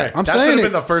better? Okay, Yeah. I'm that should saying have it.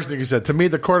 been the first thing you said. To me,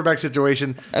 the quarterback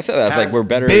situation I said that's like has we're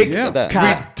better big at that.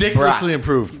 cock. ridiculously Brock.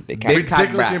 improved. Big cock.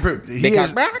 Ridiculously improved. He Big cock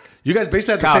is- Brock? You guys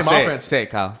basically had the Kyle, same say offense. it. Say it,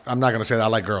 Kyle. I'm not gonna say that. I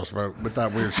like girls, bro. With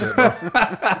that weird shit, bro.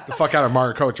 The fuck out of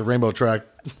Mario Coach, a rainbow track.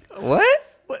 What?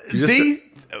 just See?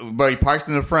 Bro, he parks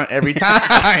in the front every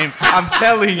time. I'm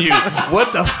telling you.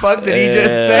 What the fuck did he just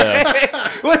say?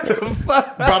 What the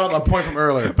fuck? Brought up a point from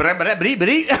earlier. But Damn,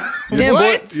 what?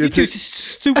 boy, you're too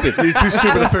stupid. You're too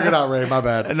stupid to figure it out, Ray. My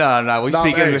bad. No, we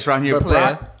speak hey, English around here, but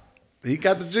player. Brock, he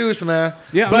got the juice, man.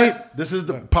 Yeah, but I mean- this is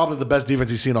probably the best defense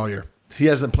he's seen all year. He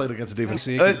hasn't played against the defense.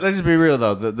 See, Let's just be real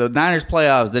though. The Niners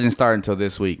playoffs didn't start until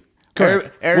this week.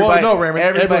 Correct. Everybody, Well, no, Raymond,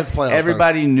 everyone's playoffs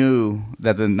everybody knew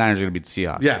that the Niners were going to beat the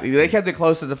Seahawks. Yeah. They kept it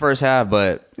close to the first half,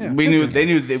 but we knew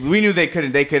they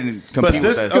couldn't compete But with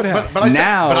this, us. but I said,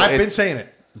 Now but I've it- been saying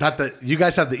it that you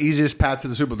guys have the easiest path to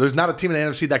the Super Bowl. There's not a team in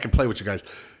the NFC that can play with you guys.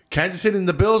 Kansas City and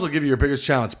the Bills will give you your biggest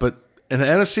challenge, but in the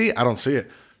NFC, I don't see it.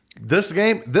 This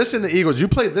game, this and the Eagles, you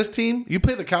play this team, you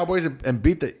play the Cowboys and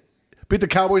beat the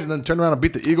Cowboys and then turn around and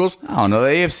beat the Eagles. I don't know. The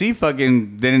AFC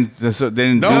fucking didn't do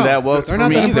that well. they're for not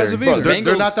me that either. impressive Bro, either. the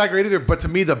They're Bengals- not that great either, but to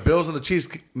me, the Bills and the Chiefs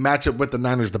match up with the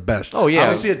Niners the best. Oh yeah, I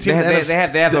don't see a team in the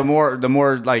NFC they have the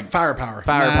more like firepower.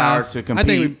 firepower to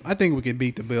compete. I think we could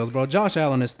beat the Bills, bro. Josh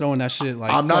Allen is throwing that shit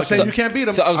like. I'm not saying So- you can't beat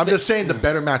them. so I was I'm just saying the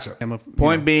better matchup.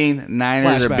 Point being,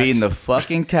 Niners are Flashbacks. beating the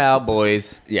fucking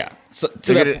Cowboys. Yeah. So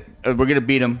to that, We're gonna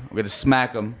beat them. We're gonna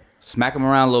smack them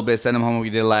around a little bit, send them home like we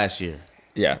did last year.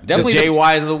 yeah, The definitely.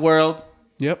 JYs of the world,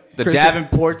 Yep. the Chris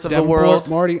Davenports of the Davenport, world,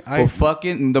 Marty. will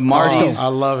fucking the Martys. I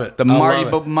love it. The I love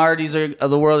it. Martys of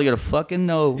the world are gonna fucking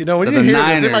know. You know, when that you the hear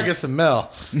Niners, this, they might get some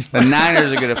mail. the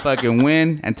Niners are gonna fucking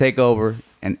win and take over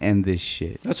and end this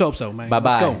shit. Let's hope so, man. Bye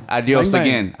Let's bye. go. Adios Bang, bang.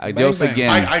 again. Adios Bang,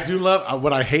 bang. again. I do love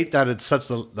what I hate that it's such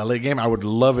the late game. I would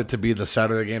love it to be the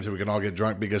Saturday game so we can all get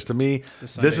drunk because to me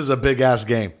this is a big ass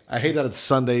game. I hate that it's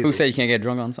Sunday. Who said you can't get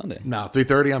drunk on Sunday? No,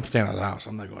 3:30. I'm staying at the house.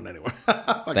 I'm not going anywhere.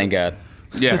 Thank God.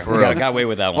 Yeah, for Got, real. got away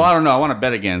with that Well, one. I don't know. I want to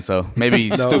bet again, so maybe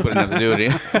he's stupid enough to do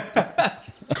it.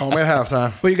 Call me at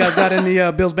halftime. What you guys got in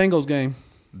the Bills Bengals game?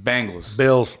 Bengals.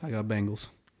 Bills. I got Bengals.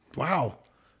 Wow.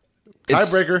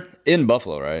 It's Tiebreaker. in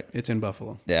Buffalo, right? It's in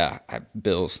Buffalo. Yeah,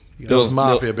 Bills. Bills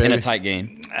Mafia, in baby. a tight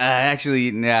game. Actually,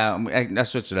 yeah, I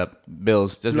switched it up.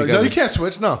 Bills, just No, because you can't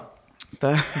switch. No.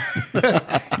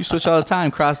 you switch all the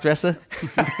time, cross dresser.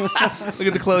 Look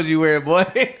at the clothes you wear, boy.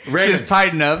 Just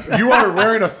tight enough. You are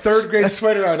wearing a third grade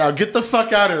sweater right now. Get the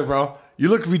fuck out of here, bro. You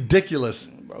look ridiculous.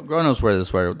 Bro, grown-ups wear this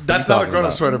sweater. What the fuck That's you not a talking grown up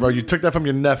about? sweater, bro. You took that from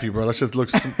your nephew, bro. That shit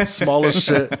looks small as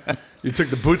shit. You took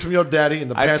the boots from your daddy and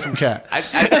the pants from Cat.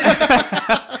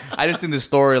 I just think the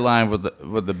storyline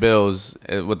with the Bills,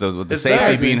 with the It's safety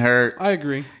that. being hurt, I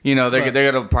agree. you know,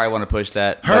 they're gonna probably want to push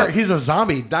that. Hurt. He's a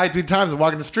zombie. He died 3 times and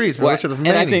walking the streets. Bro. Well, That shit is and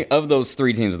I many. think of those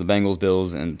three teams, the Bengals,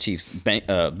 Bills, and Chiefs,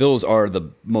 Bills are the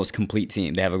most complete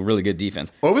team. They have a really good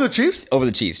defense Over the Chiefs? over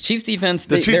the Chiefs. Chiefs defense.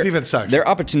 The they- Chiefs they're- defense sucks. They're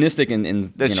opportunistic in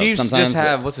The you know, Chiefs sometimes, just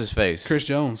have what's his face, Chris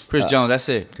Jones. Chris Jones. That's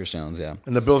it. Chris Jones. Yeah,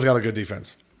 And the Bills got a good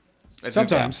defense.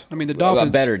 Sometimes. I mean, the A Dolphins.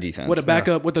 better defense, With a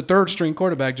backup, with the third string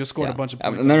quarterback, just scored yeah. a bunch of I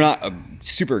points. mean, they're not a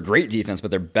super great defense,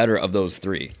 but they're better of those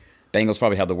three. Bengals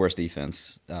probably have the worst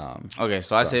defense. Okay,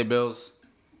 so I say Bills.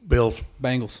 Bills.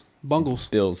 Bengals. Bungles.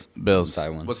 Bills. Bills.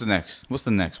 Taiwan. What's the next? What's the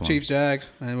next one? Chiefs,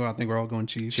 Jags. And well, I think we're all going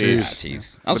Chiefs. Yeah,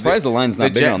 Chiefs. I'm surprised the line's not the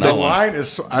bigger Ja- on the that The one. line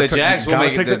is. The Jags will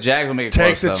make it. The Jags will make it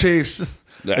Take close. the though. Chiefs.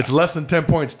 Yeah. It's less than 10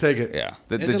 points. Take it. Yeah.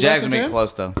 The Is it Jags less will than make it 10?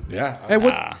 close though. Yeah. Hey,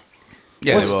 what,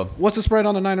 Yeah, what's, they will. what's the spread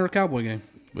on the Niner Cowboy game?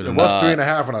 It was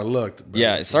 3.5 when I looked. but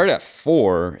Yeah, it started at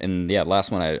 4, and yeah, last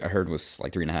one I heard was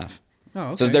like 3.5. Oh,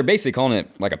 okay. So they're basically calling it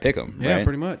like a pick 'em, yeah, right?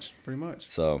 pretty much. Pretty much.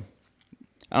 So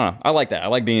I don't know. I like that. I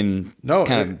like being No,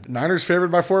 kind of. Niners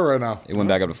favored by 4 right now. It went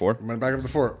back up to 4. Went back up to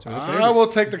 4. I will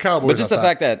take the Cowboys. But just the off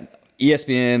fact that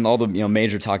ESPN, all the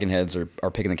major talking heads are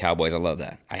picking the Cowboys. I love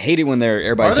that. I hate it when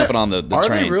everybody's Are they- jumping on the are they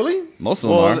train. really? Most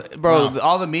of them Well, are. bro,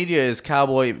 all the media is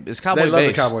Cowboy. It's Cowboy they love the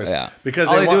based. Cowboys. Yeah. Because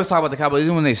All they want, do is talk about the Cowboys.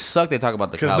 Even when they suck, they talk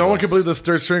about the Cowboys. because no one can believe this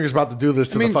third string is about to do this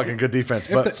to mean, the fucking good defense.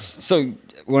 But So we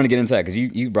want to get into that because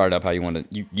you brought it up how you wanted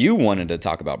you wanted to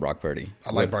talk about Brock Purdy.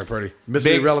 I like Brock Purdy.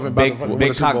 Mystery big, relevant. about big, the fucking big win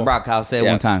the Super cock Bowl. Brock. Kyle, say it Yeah.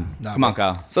 one time. Nah, Come on,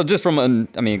 bro. Kyle. So just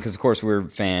because of course we're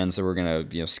fans, so we're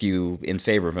gonna skew in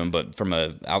favor of him. But from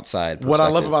a outside perspective, What I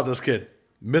love about this kid,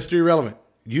 mystery relevant.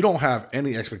 You don't have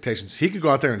any expectations. He could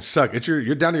go out there and suck.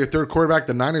 You're down to your third quarterback.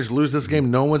 The Niners lose this game.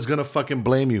 No one's gonna fucking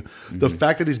blame you. The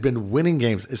fact that he's been winning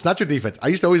games, it's not your defense. I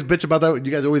used to always bitch about that.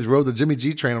 You guys always rode the Jimmy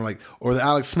G train, or the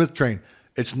Alex Smith train.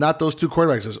 It's not those two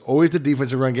quarterbacks. There's always the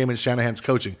defensive run game and Shanahan's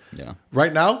coaching. Yeah.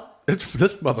 Right now, it's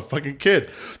this motherfucking kid.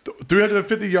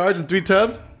 350 yards and 3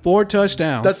 tubs. 4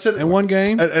 touchdowns That's it. in one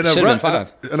game. And Should've been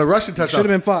 5. And a rushing touchdown.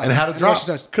 Should've been 5. And had a And drop. rushing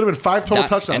touchdown. Could have been 5 total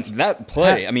touchdowns. And that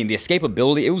play, I mean, the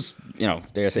escapability, it was,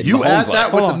 dare I say, You add Mahomes-like.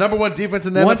 that with Hold the on. number 1 defense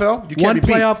in the one, NFL, you one can't be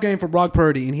beat. playoff game for Brock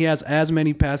Purdy, and he has as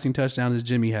many passing touchdowns as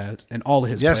Jimmy had in all of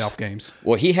his Yes. playoff games.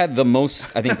 Well, he had the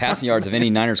most, I think, passing yards of any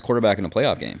Niners quarterback in a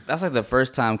playoff game. That's like the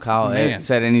first time Kyle Man.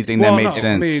 said anything Well, that made no, sense.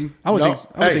 I mean, I would No.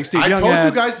 think Steve I Young told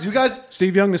had you guys,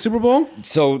 Steve Young in the Super Bowl.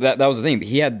 So that was the thing.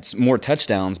 He had more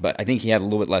touchdowns, but I think he had a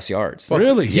little bit less yards.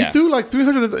 Really? he Yeah. threw like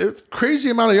 300, it's crazy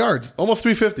amount of yards, almost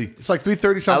 350. It's like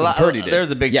 330 something. Purdy did. There's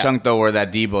a big Yeah. chunk though where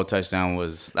that Debo touchdown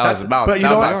was. That was about. But you that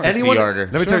know was what? about 60 Anyone, yarder.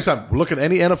 let me tell you something. Look at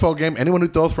any NFL game. Anyone who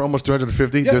throws for almost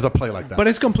 350, there's a play like that. But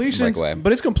it's completions. Breakaway.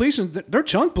 But it's completions. They're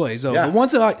chunk plays though. Yeah. The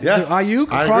ones that Yeah. the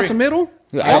Ayuk I across agree. the middle,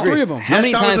 I all agree. 3 of them. How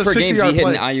many Yes, that was times a per game is 60-yard he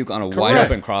hitting play. Ayuk on a wide Correct.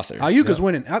 open crosser? Ayuk is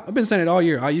winning. I've been saying it all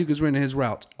year. Ayuk is winning his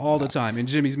routes all the time, and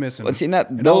Jimmy's missing. But seeing And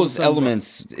all of a those sudden,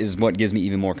 elements is what gives me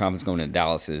even more confidence going into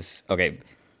Dallas. Is okay.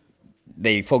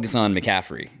 They focus on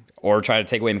McCaffrey or try to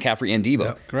take away McCaffrey and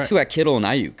Debo. correct. Still got Kittle and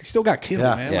Ayuk. He still got Kittle,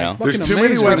 Yeah. man. Yeah. Like, There's fucking too many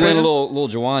amazing. weapons. Sprinkling a little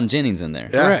Jawan Jennings in there.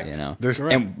 Yeah. Correct. You know, There's-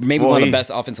 and maybe Well, one of he- the best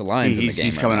offensive lines in the game.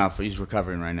 He's right coming now. out. He's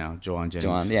recovering right now. Joan Jennings.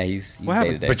 Jawan, yeah, he's What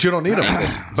happened? day-to-day. But you don't need him. Ankle.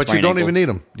 But you Sprained don't ankle. even need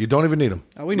him. You don't even need him.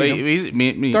 We But need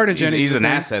him. Third and Jennings. He's is a an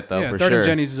thing. asset though, Yeah, for third sure. and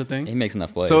Jennings is a thing. He makes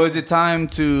enough plays. So is it time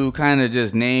to kind of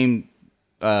just name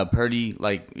Purdy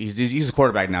like he's a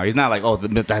quarterback now? He's not like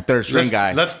that third string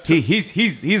guy.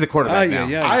 He's a quarterback now.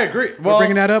 I agree. We're Well,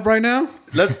 bringing that up right now.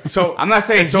 so I'm not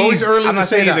saying it's always early I'm to not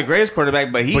say saying he's that. the greatest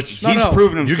quarterback, but he's no.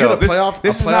 proven You himself. get a playoff.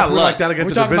 This a is playoff not win luck. like that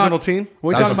against a divisional team.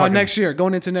 We're that's talking about fucking- next year,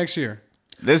 going into next year.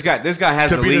 This guy has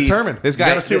To the be lead. determined. This You guy,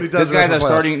 gotta see what he does this guy's against our the playoffs.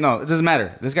 starting. No, it doesn't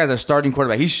matter. This guy's our starting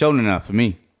quarterback. He's shown enough for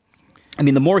me. I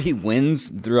mean, the more he wins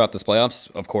throughout this playoffs,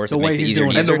 of course, The it way makes it he's easier doing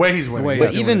and it. And easier. the way he's winning. way yeah.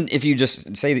 But even if you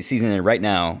just say the season in right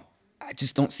now, I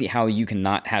just don't see how you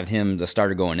cannot have him the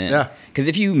starter going in. Yeah. Because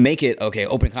if you make it, okay,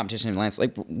 open competition, Lance,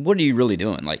 like, what are you really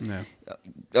doing? Like,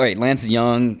 all right, Lance is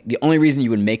young. The only reason you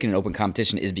would make it an open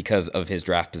competition is because of his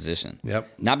draft position. Yep.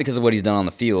 Not because of what he's done on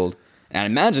the field. And I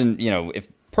imagine, if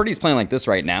Purdy's playing like this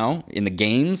right now in the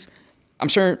games, I'm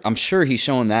sure he's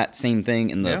showing that same thing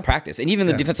in the practice. And even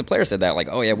the defensive player said that, like,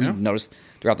 oh yeah, we noticed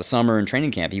throughout the summer and training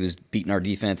camp he was beating our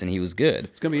defense and he was good.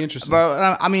 It's gonna be interesting.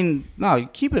 But I mean, no, you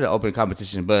keep it an open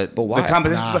competition, but why? the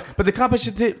competition, but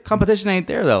the competition ain't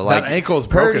there though. Like That ankle's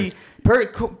Purdy,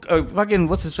 fucking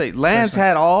what's his face? Lance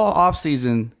had all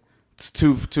offseason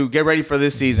to get ready for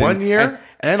this season. 1 year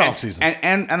and offseason.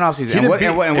 and offseason. He And didn't what, beat-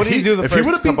 and what did he do the if he first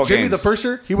would have beat couple Jimmy games? the first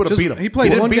year, he would have beat him. He played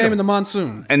didn't one beat game him. in the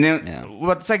monsoon. And then what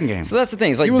about the second game? So that's the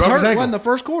thing. It's like He was broke hurt his ankle. in the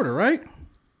first quarter, right?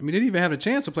 I mean, he didn't even have a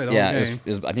chance to play the Yeah, whole game.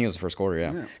 I think it was the first quarter.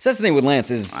 Yeah. So that's the thing with Lance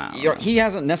is he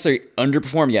hasn't necessarily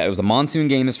underperformed yet. It was a monsoon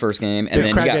game his first game, and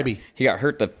Big then crybaby. he got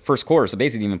hurt the first quarter, so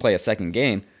basically didn't even play a second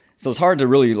game. So it's hard to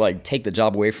really like take the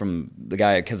job away from the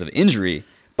guy because of injury.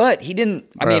 But he didn't.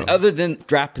 I mean, Bro. other than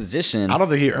draft position, I don't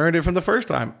think he earned it from the first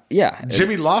time. yeah,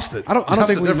 Jimmy lost it. I don't That's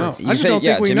think the we know. difference. I just say, don't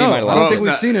yeah, think we Jimmy know. might have I don't lost think it.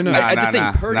 we've seen enough. I just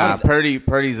think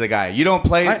Purdy's the guy. You don't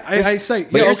play. I say,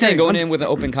 But yeah, you're okay, saying going I'm- in with an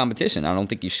open competition. I don't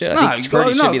think you should. No, I think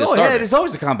Purdy should be the go starter. ahead. It's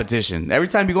always a competition. Every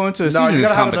time you go into a No, season, you it's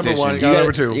gotta have a number competition. one. You You got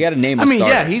number gotta, two. you got to name a I mean,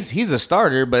 starter. yeah, he's a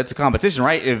starter, but it's a competition,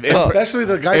 right? If Especially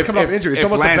the guys coming off injury. It's if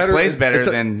almost Lance a better. plays better, it's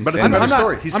a, then but it's then a better I'm not-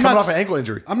 story. He's I'm coming not off an s- ankle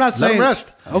injury. I'm not Let him saying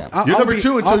rest. Oh, You're number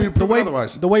two until you the prove way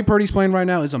otherwise. the way Purdy's playing right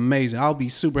now is amazing. I'll be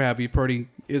super happy if Purdy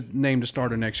is named the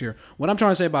starter next year. What I'm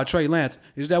trying to say about Trey Lance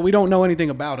is that we don't know anything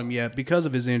about him yet because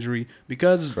of his injury,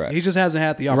 because Correct. he just hasn't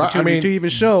had the Right, I opportunity mean- to even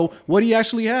show what he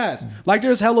actually has. Like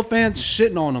there's hella fans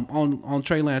shitting on him on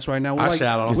Trey Lance right now. We're I like,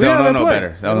 shout on him. we they don't haven't know played.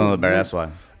 better. They don't know better. That's why.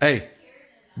 Hey,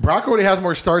 Brock already has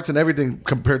more starts and everything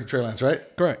compared to Trey Lance, right?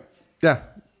 Correct. Yeah,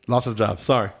 lost his job.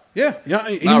 Sorry. Yeah, he No,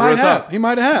 might real have. talk. He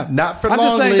might have. Not for I'm long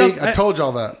just saying, league. don't- I told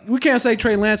y'all that. we can't say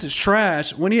Trey Lance is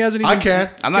trash when he hasn't even. I can.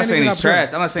 I'm not can't saying even he's have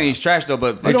trash. I'm not saying he's trash though.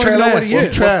 But You don't Trey even know what Lance he was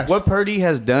is. trash. what Purdy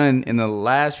has done in the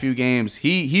last few games,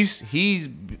 he's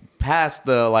past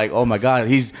the like, oh my god,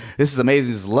 this is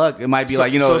amazing. His luck. It might be So-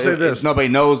 like, so say this. nobody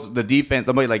knows the defense.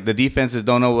 Nobody like the defenses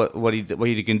don't know what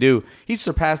he can do. He's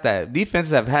surpassed that.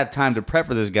 Defenses have had time to prep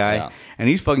for this guy, Yeah. and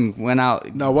he's fucking went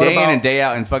out Now, what day in about- and day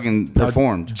out and fucking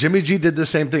performed. Jimmy G did the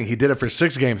same thing. He did it for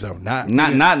 6 games though. Not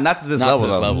Not to this Not level. to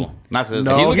this though. level. Not to this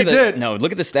No. If you level. look he at the, did. No,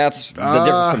 look at the stats. The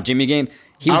difference from Jimmy game.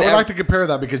 He was I would aver- like to compare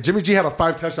that because Jimmy G had a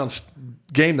 5 touchdown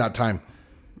game that time.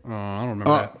 I don't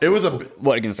remember that. It was a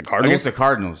what against the Cardinals? Against the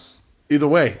Cardinals. Either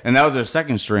way. And that was their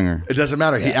second stringer. It doesn't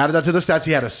matter. He added that to the stats.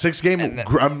 He had a 6-game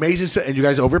amazing set, and you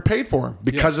guys overpaid for him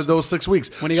because of those 6 weeks.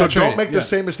 When he so got don't traded, make the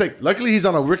same mistake. Luckily, he's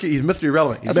on a rookie. He's Mr.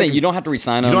 Irrelevant. I think you don't have to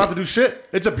resign him. You don't have to do shit.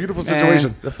 It's a beautiful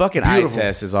situation. The fucking Beautiful. eye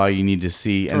test is all you need to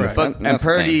see, and Correct. and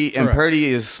Purdy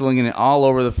is slinging it all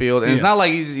over the field, and it's not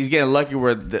like he's getting lucky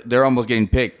where they're almost getting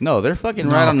picked. No, they're fucking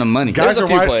right on the money. Guys There's a are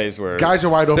few wide, plays where guys are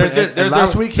wide open. And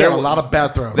last week, he had a lot of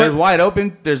bad throws. There's wide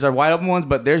open. There's a wide open ones,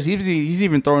 but he's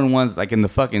even throwing ones like in the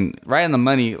fucking right on the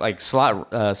money, like slat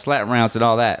routes and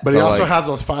all that. But so he also like, has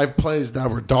those 5 plays that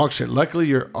were dog shit. Luckily,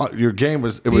 your game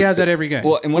was. He has that every game.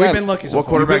 Well, and We've when been lucky so what far.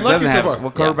 quarterback lucky doesn't so have far. it?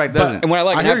 What quarterback But- doesn't? and what I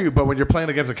like, I hear you, but when you're playing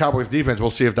against the Cowboys defense, we'll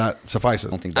see if that suffices. I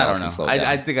don't think I Dallas don't can know. slow it down.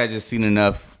 I think I just seen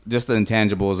enough, just the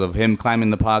intangibles of him climbing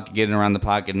the pocket, getting around the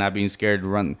pocket, not being scared to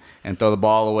run and throw the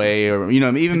ball away, or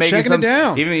even making checking it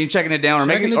down. even checking it down, or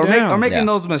Checking making it down. making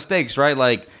those mistakes, right?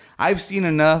 Like I've seen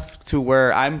enough to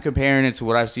where I'm comparing it to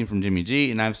what I've seen from Jimmy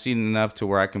G, and I've seen enough to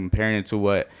where I'm comparing it to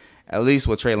what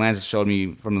Trey Lance has showed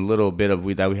me from the little bit of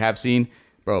that we have seen.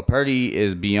 Bro, Purdy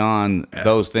is beyond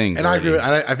those things. And already.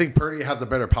 I agree. I think Purdy has the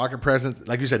better pocket presence.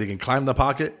 Like you said, he can climb the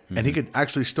pocket, and he could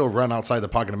actually still run outside the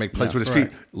pocket and make plays with his feet,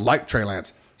 like Trey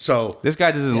Lance. So This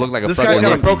guy doesn't look like a this fucking guy's got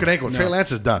a rookie. broken ankle. Trey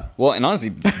Lance is done. Well, and honestly,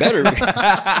 better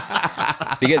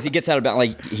because he gets out of bounds.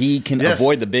 Like he can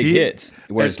avoid the big hits,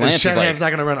 whereas and Lance is Shanahan's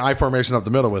like, not going to run I formation up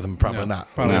the middle with him. Probably not.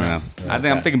 Probably No.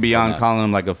 I'm thinking beyond calling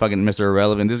him like a fucking Mr.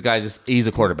 Irrelevant. This guy he's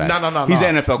a quarterback. No. He's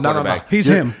an NFL quarterback. He's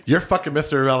him. You're fucking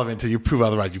Mr. Irrelevant until you prove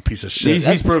otherwise, you piece of shit.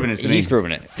 He's proven it to me. he's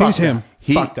proven it. He's him.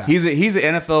 Fuck that. He's an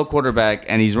NFL quarterback,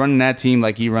 and he's running that team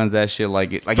like he runs that shit like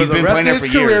For he's the been rest playing of there for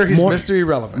his career, years. he's More- Mr.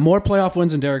 Irrelevant. More playoff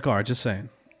wins than Derek Carr. Just saying.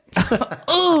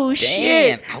 Oh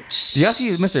Damn. Ouch. Do y'all see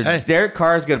Mr. Derek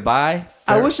Carr's goodbye?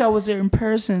 I wish I was there in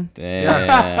person.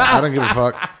 Damn. I don't give a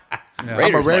fuck. I'm a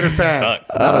Raiders Raider fucking fan, suck.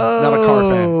 not a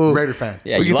Carr fan. Raider fan.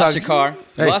 Yeah, We you can lost talk- your car.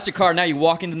 Hey. You lost your car. Now you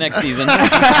walk into next season.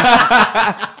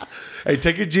 Hey,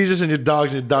 take your Jesus and your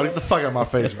dogs and your dog. Get the fuck out of my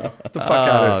face, bro. Get the fuck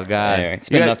out Oh of here. god! Anyway,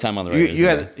 spend enough time on the Raiders.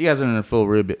 You guys are in a full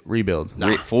rebuild.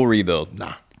 Full rebuild.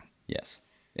 Nah. Yes.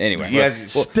 Anyway, You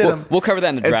guys- we'll cover that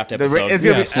in the draft episode. It's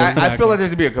gonna Yes, be, I exactly. feel like there's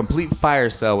gonna be a complete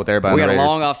fire sale with everybody. we on got the a Raiders.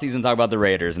 long off season to talk about the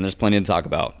Raiders, and there's plenty to talk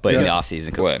about. But in the off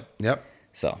season, Yep.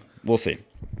 so we'll see.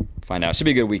 Find out. Should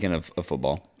be a good weekend of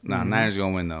football. Nah, Niners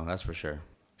gonna win though. That's for sure.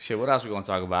 Shit, what else we gonna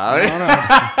talk about? I don't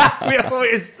know. we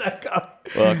always stuck up.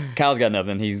 Well, Kyle's got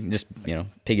nothing. He's just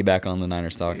piggyback on the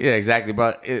Niners talk. Yeah, exactly.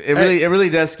 But it really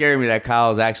does scare me that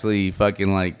Kyle's actually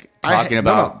fucking like talking I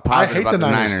about hate the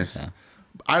Niners. Yeah.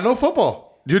 I know football.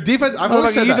 Your defense. I've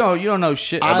always said that. You don't know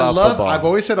shit about football. I've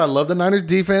always said I love the Niners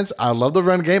defense. I love the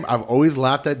run game. I've always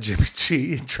laughed at Jimmy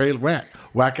G and Trey Lance.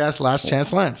 Whack ass last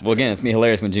chance Lance. Well, again, it's me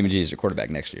hilarious when Jimmy G is your quarterback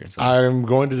next year. So. I'm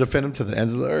going to defend him to the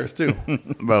ends of the earth too.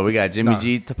 Bro, we got Jimmy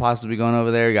G to possibly going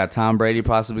over there. We got Tom Brady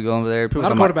possibly going over there. People A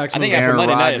lot of talking quarterbacks I think moving. after Aaron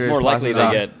Monday night, it's Rodgers more likely they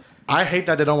possibly. get. I hate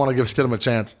that they don't want to give Stidham a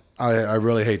chance. I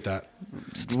really hate that.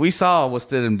 We saw what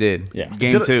Stidham did. Yeah.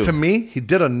 Game 2. To me, he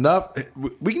did enough.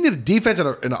 We can need a defense and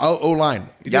an O line.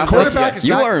 Yeah, Quarterback is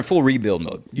You not. are in full rebuild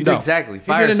mode. No. Exactly. He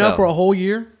Fire did enough sale. for a whole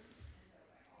year.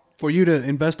 For you to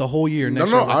invest a whole year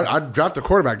next year. I'd draft a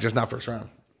quarterback, just not first round.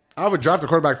 I would draft a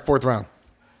quarterback 4th round.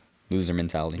 Loser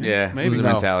mentality. Yeah, Maybe. loser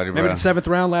No. mentality, bro. Maybe the 7th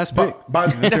round last pick.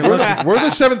 But we're the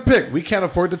 7th pick. We can't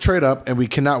afford to trade up, and we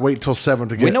cannot wait till 7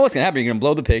 to get. We know what's gonna happen. You're gonna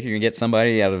blow the pick. You're gonna get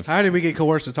somebody out of. How did we get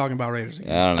coerced to talking about Raiders? I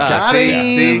don't know. Got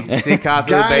see, Kyle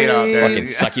threw the bait out there. Fucking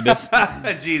succubus.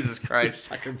 Jesus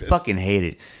Christ. Fucking hate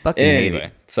it. Fucking hate Anyway,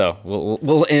 it. so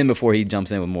we'll end before he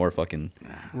jumps in with more fucking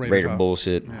Raider talk.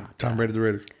 bullshit. Tom Brady, the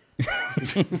Raiders.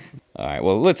 All right,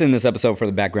 well, let's end this episode for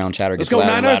the background chatter. Let's Gets go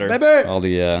louder and Niners, louder. baby. All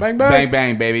the Bang, bang. Bang,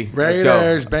 bang, baby. Let's go.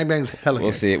 Raiders, bang bangs, hella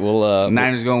we'll good. see it. We'll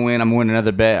Niners going to win. I'm going to win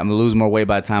another bet. I'm going to lose more weight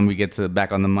by the time we get to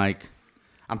back on the mic.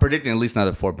 I'm predicting at least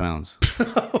another 4 pounds.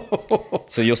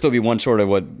 so you'll still be one short of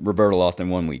what Roberto lost in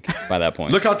 1 week by that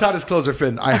point. Look how tight his clothes are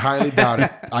fitting. I highly doubt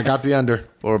it. I got the under.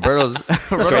 Well,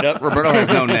 Straight up. Roberto has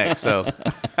no neck, so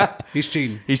He's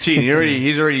cheating. he's cheating.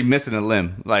 He's already missing a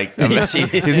limb. Like he's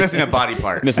missing a body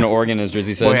part. Missing an organ, as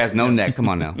Drizzy said. Boy has no neck. Come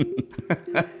on now.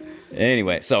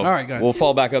 Anyway, so All right, guys. we'll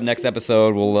fall back up next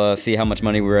episode. We'll see how much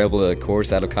money we were able to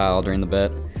coerce out of Kyle during the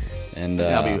bet. And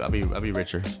I'll be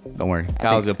richer. Don't worry.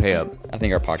 Kyle's gonna pay up. I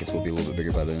think our pockets will be a little bit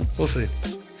bigger by then. We'll see.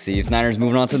 See if Niners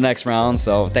moving on to the next round.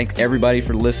 So thank everybody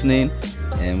for listening,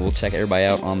 and we'll check everybody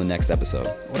out on the next episode.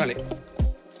 Órale.